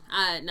thing.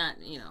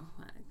 Not, you know,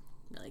 I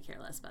really care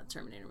less about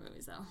Terminator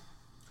movies though.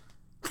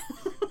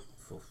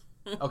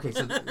 Okay,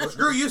 so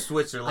screw you,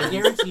 Switzerland. I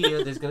guarantee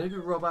you, there's gonna be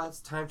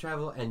robots, time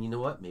travel, and you know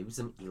what? Maybe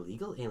some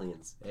illegal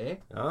aliens, eh?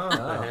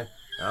 Oh.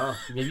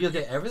 Maybe you'll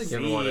get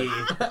everything you wanted.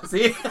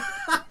 See?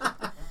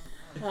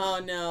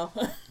 Oh no.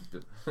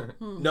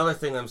 Another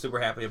thing I'm super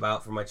happy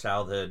about from my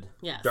childhood.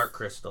 Yes. Dark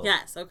Crystal.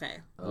 Yes. Okay.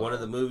 One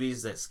of the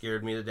movies that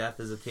scared me to death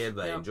as a kid,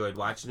 but I enjoyed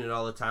watching it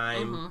all the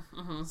time.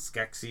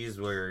 Skeksis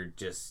were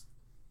just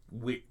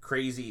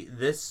crazy.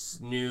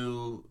 This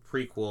new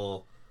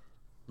prequel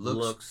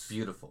looks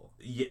beautiful.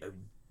 Yeah,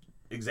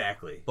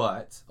 exactly.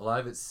 But a lot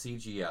of it's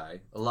CGI.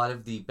 A lot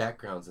of the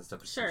backgrounds and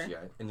stuff is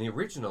CGI. In the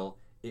original,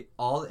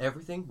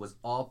 everything was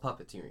all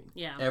puppeteering.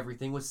 Yeah.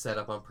 Everything was set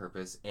up on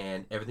purpose,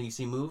 and everything you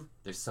see move,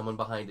 there's someone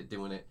behind it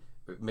doing it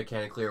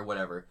mechanically or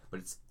whatever.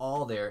 But it's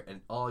all there,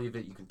 and all of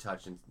it you can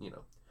touch, and you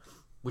know,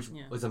 which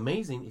was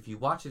amazing. If you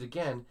watch it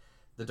again,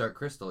 the Dark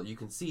Crystal, you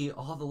can see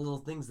all the little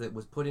things that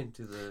was put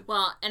into the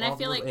and I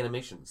feel like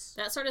animations.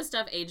 That sort of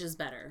stuff ages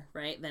better,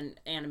 right, than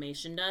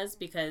animation does,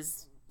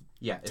 because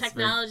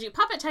technology,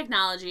 puppet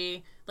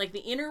technology, like the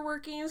inner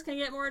workings can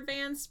get more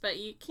advanced, but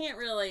you can't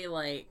really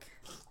like.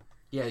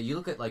 Yeah, you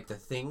look at like The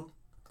Thing.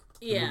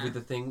 The movie The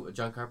Thing with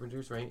John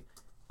Carpenter's, right?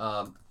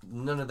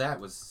 None of that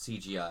was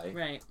CGI.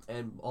 Right.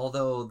 And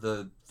although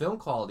the film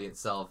quality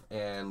itself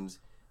and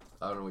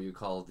I don't know what you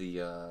call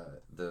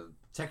the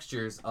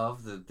textures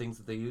of the things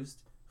that they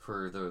used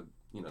for the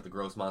the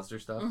gross monster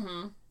stuff,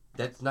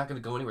 that's not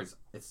going to go anywhere.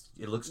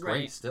 It looks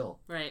great still.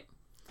 Right.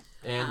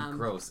 And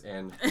gross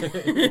and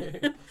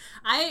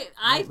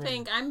I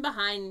think I'm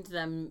behind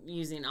them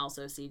using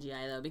also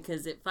CGI though,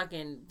 because it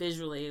fucking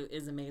visually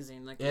is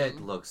amazing. Like it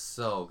looks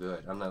so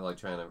good. I'm not like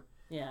trying to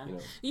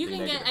you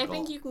can get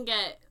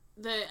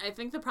I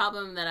think the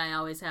problem that I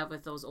always have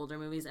with those older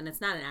movies, and it's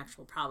not an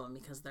actual problem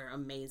because they're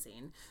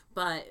amazing,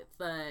 but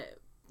the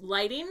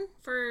lighting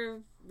for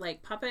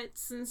like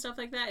puppets and stuff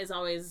like that is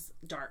always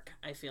dark.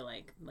 I feel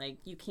like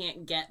you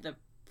can't get the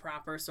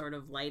proper sort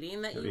of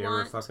lighting that you want. Have you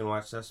ever fucking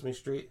watched Sesame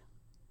Street?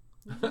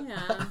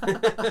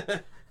 Yeah.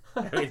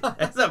 I mean,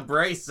 that's a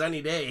bright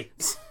sunny day.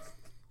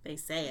 They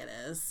say it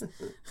is.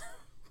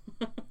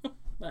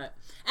 But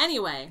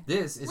anyway,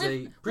 this is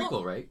a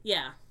prequel, right?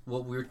 Yeah.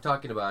 What we were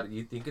talking about.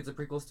 You think it's a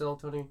prequel still,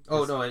 Tony?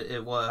 Oh no,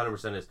 it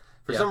 100% is.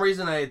 For some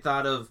reason, I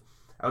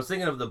was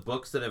thinking of the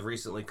books that have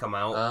recently come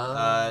out,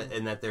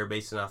 and that they're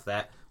basing off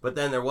that. But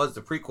then there was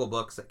the prequel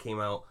books that came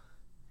out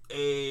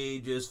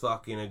ages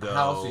fucking ago.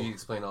 How else do you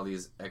explain all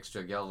these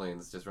extra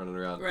Gelvins just running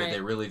around? Right. Did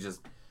they really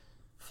just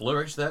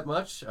flourish that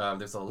much?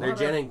 There's a lot. They're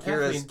Jen and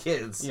Kira's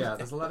kids. Yeah,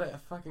 there's a lot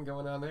of fucking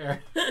going on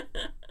there.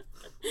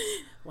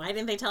 Why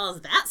didn't they tell us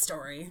that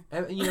story?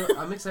 And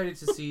I'm excited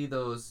to see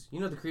those.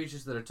 The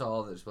creatures that are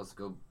tall that are supposed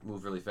to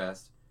move really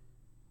fast.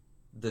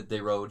 That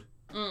they rode.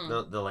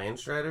 The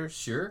Landstriders?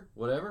 Sure,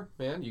 whatever,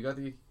 man. You got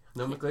the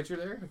nomenclature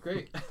there.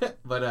 Great.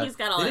 But he's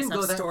got all that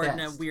stuff stored in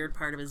a weird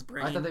part of his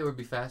brain. I thought they would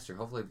be faster.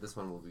 Hopefully, this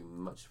one will be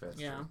much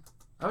faster. Yeah.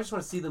 I just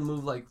want to see them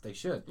move like they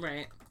should.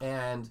 Right.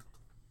 And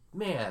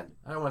man,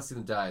 I don't want to see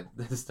them die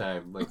this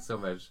time so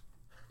much.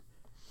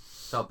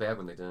 Felt bad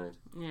when they died.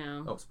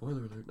 Yeah. Oh, spoiler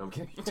alert. No, I'm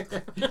kidding.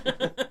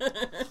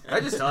 I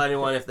just tell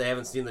anyone if they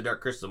haven't seen the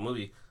Dark Crystal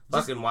movie,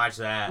 fucking watch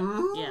that.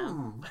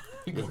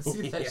 Go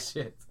see that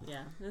shit.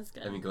 Yeah, that's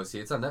good. I mean, go see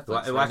it. It's on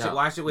Netflix.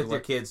 Watch it with your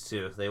kids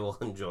too. They will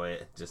enjoy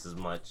it just as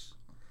much.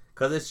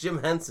 Because it's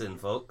Jim Henson,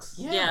 folks.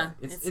 Yeah.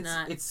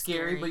 It's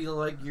scary, but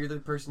you're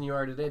the person you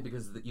are today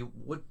because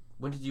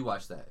when did you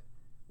watch that?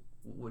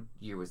 What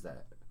year was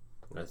that?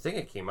 I think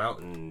it came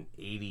out in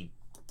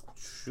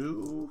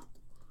 82.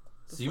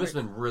 So you must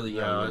have been really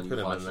young when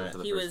you watched it for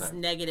the He first was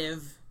time.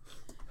 negative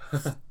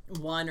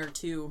 1 or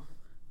 2.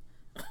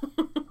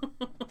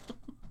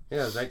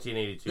 Yeah, it was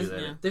 1982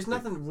 then. There's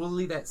nothing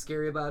really that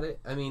scary about it.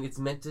 I mean, it's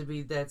meant to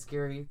be that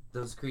scary,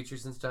 those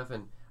creatures and stuff,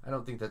 and I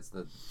don't think that's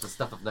the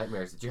stuff of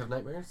nightmares. Did you have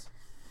nightmares?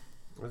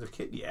 As a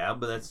kid, yeah,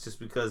 but that's just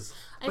because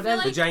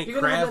the giant you're crab.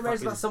 You're gonna have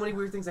nightmares about so many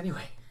weird things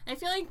anyway. I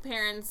feel like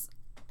parents,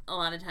 a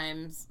lot of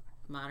times,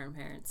 modern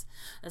parents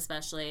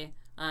especially,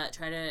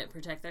 try to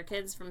protect their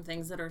kids from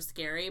things that are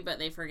scary, but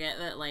they forget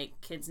that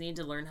kids need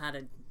to learn how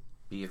to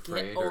be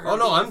afraid.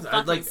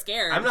 I'm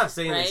scared. I'm not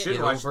saying right? they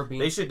should watch.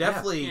 They should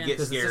definitely get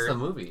scared. It's just a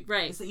movie.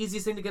 Right. It's the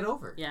easiest thing to get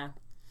over. Yeah.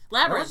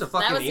 Labyrinth. I watched the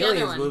fucking that was the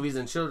Aliens other one. movies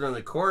and Children of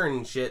the Corn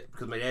and shit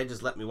because my dad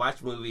just let me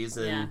watch movies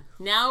and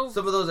now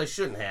some of those I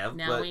shouldn't have.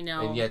 Now but... we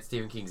know. And yet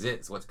Stephen King's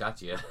It's what's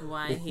got you.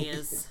 Why he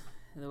is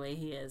the way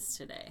he is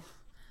today.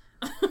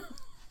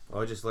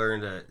 I just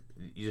learned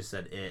you just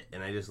said It,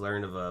 and I just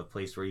learned of a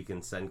place where you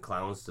can send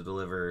clowns to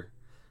deliver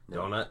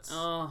donuts.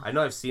 Oh. I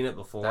know I've seen it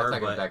before. That's not but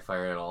going to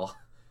backfire at all.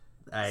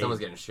 Someone's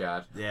getting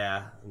shot.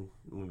 Yeah, I'm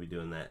going to be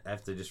doing that. I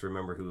have to just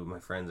remember who my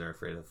friends are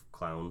afraid of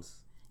clowns.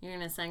 You're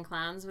going to send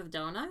clowns with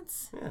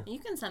donuts? Yeah. You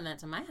can send that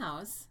to my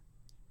house.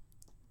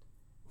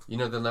 You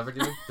know what they'll never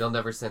do? They'll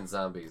never send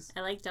zombies.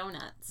 I like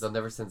donuts. They'll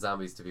never send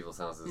zombies to people's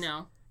houses.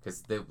 No.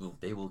 Because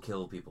they will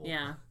kill people.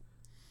 Yeah.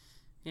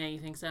 Yeah, you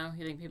think so?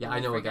 You think people? Yeah, I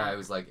know a guy who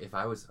was like, if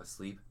I was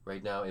asleep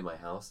right now in my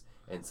house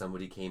and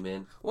somebody came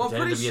in, well, I'm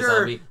pretty to be sure a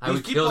zombie, I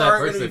would kill that people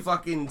aren't person. going to be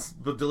fucking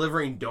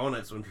delivering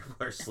donuts when people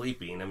are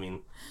sleeping. I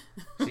mean,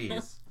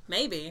 jeez.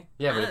 Maybe.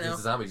 Yeah, but if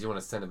it's zombies, you want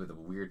to send them at the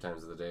weird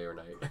times of the day or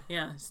night.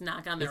 Yeah, just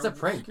knock on their. It's a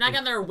prank. Knock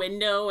on their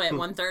window at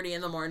 1:30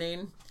 in the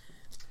morning.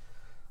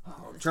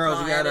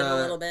 Charles, you got a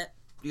little bit.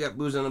 You got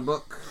booze in a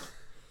book?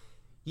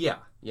 Yeah.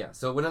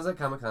 So when I was at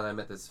Comic-Con, I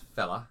met this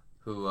fella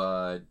who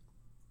I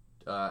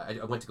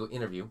went to go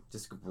interview,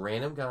 just a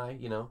random guy,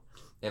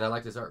 and I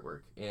liked his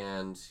artwork.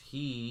 And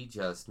he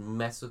just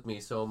messed with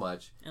me so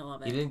much. I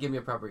love it. He didn't give me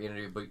a proper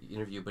interview,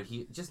 but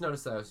he just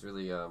noticed that I was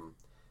really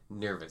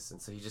nervous, and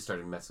so he just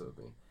started messing with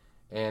me.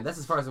 And that's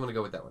as far as I'm going to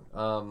go with that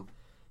one.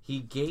 He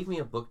gave me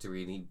a book to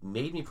read, and he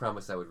made me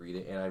promise I would read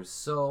it, and I'm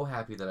so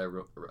happy that I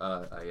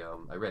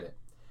read it.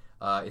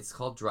 It's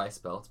called Dry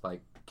Spell. It's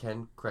by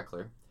Ken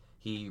Kreckler.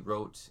 He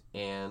wrote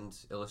and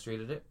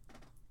illustrated it,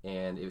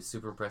 and it was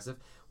super impressive.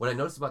 What I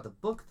noticed about the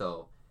book,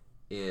 though,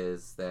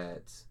 is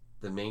that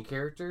the main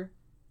character,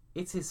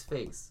 it's his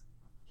face.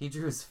 He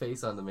drew his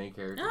face on the main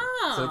character.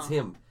 Oh, so it's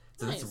him.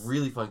 So nice. that's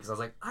really fun, because I was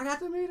like, I got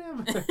to meet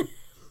him!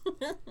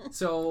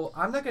 So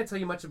I'm not going to tell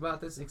you much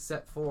about this,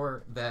 except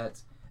for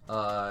that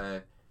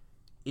like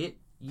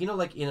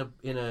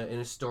in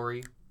a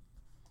story,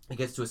 it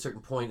gets to a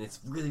certain point, and it's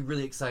really,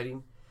 really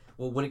exciting.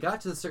 Well, when it got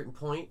to a certain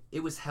point,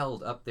 it was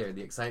held up there,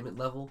 the excitement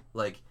level.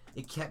 Like,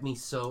 it kept me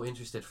so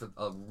interested for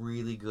a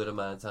really good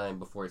amount of time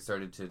before it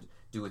started to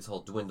do its whole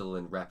dwindle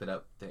and wrap it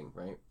up thing,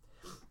 right?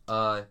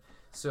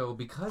 So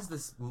because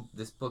this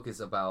book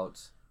is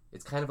about,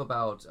 it's kind of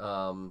about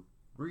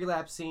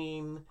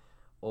relapsing,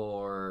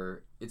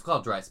 or it's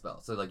called Dry Spell.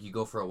 So, like, you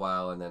go for a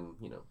while, and then,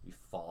 you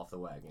fall off the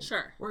wagon.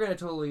 Sure. We're going to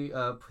totally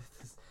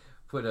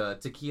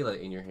put tequila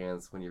in your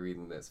hands when you're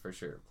reading this, for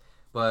sure.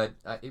 But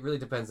it really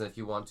depends on if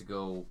you want to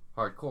go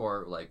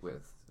hardcore, like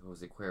with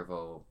Jose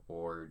Cuervo,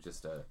 or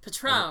just a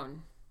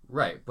Patron.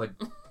 Right, but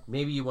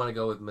maybe you want to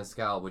go with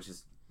mezcal, which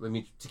is,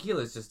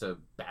 tequila is just a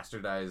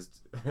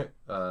bastardized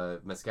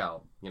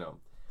mezcal,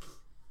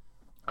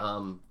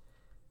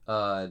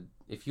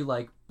 If you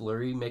like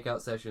blurry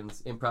makeout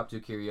sessions, impromptu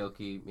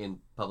karaoke in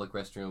public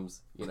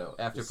restrooms,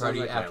 after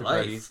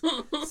parties,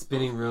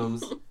 spinning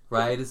rooms,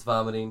 riotous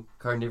vomiting,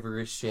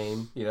 carnivorous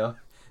shame,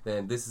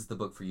 then this is the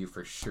book for you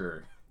for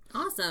sure.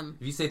 Awesome.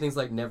 If you say things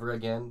like never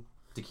again,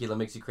 tequila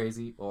makes you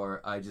crazy,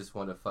 or I just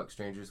want to fuck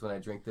strangers when I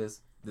drink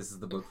this is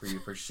the book for you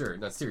for sure.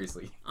 No,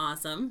 seriously.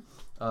 Awesome.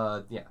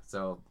 Yeah,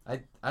 so I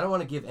don't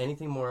want to give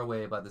anything more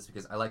away about this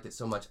because I liked it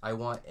so much. I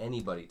want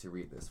anybody to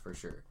read this for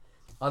sure.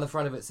 On the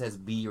front of it says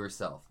be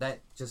yourself.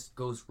 That just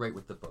goes right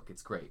with the book.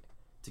 It's great.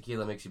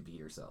 Tequila makes you be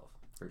yourself,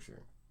 for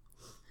sure.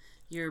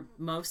 Your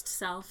most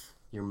self?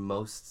 Your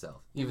most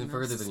self. Even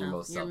further than your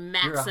most self.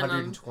 Maximum. You're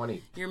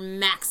 120. Your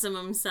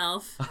maximum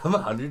self. I'm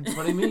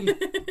 120 me.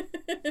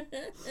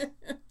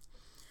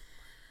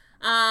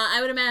 I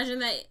would imagine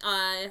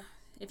that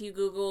if you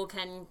Google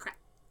Ken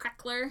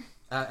Kreckler.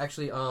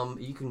 Actually,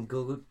 you can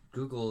Google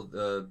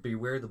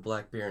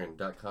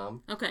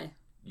bewaretheblackbaron.com. Okay.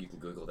 You can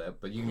Google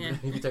that, but you can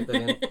if you type that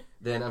in,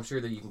 then I'm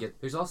sure that you can get.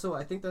 There's also,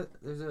 I think that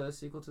there's a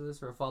sequel to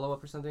this or a follow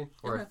up or something,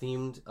 or a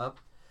themed up,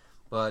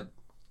 but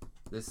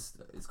it's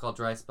called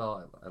Dry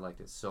Spell. I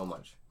liked it so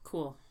much.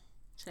 Cool.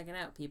 Check it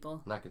out,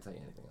 people. I'm not gonna tell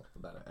you anything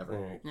about it ever.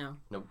 Right. No.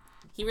 Nope.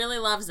 He really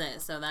loves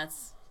it, so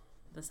that's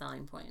the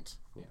selling point.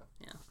 Yeah.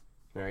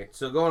 All right,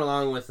 so going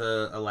along with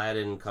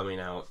Aladdin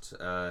coming out,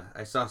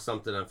 I saw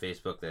something on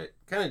Facebook that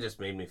kind of just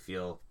made me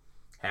feel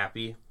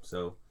happy.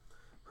 So,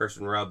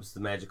 person rubs the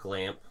magic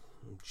lamp.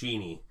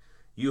 Genie,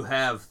 you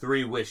have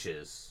 3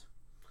 wishes.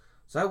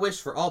 So I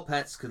wish for all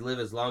pets could live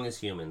as long as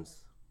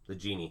humans. The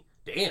genie.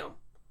 Damn,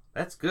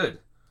 that's good.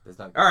 It's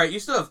not good. All right, you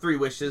still have 3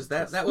 wishes.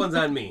 That one's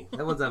on me.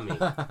 That one's on me.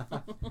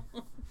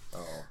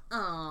 Oh.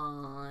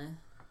 Aww.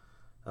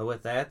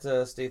 With that,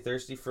 stay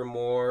thirsty for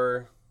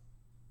more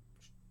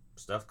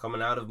stuff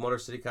coming out of Motor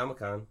City Comic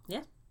Con.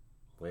 Yeah.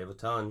 We have a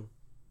ton.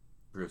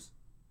 Bruce.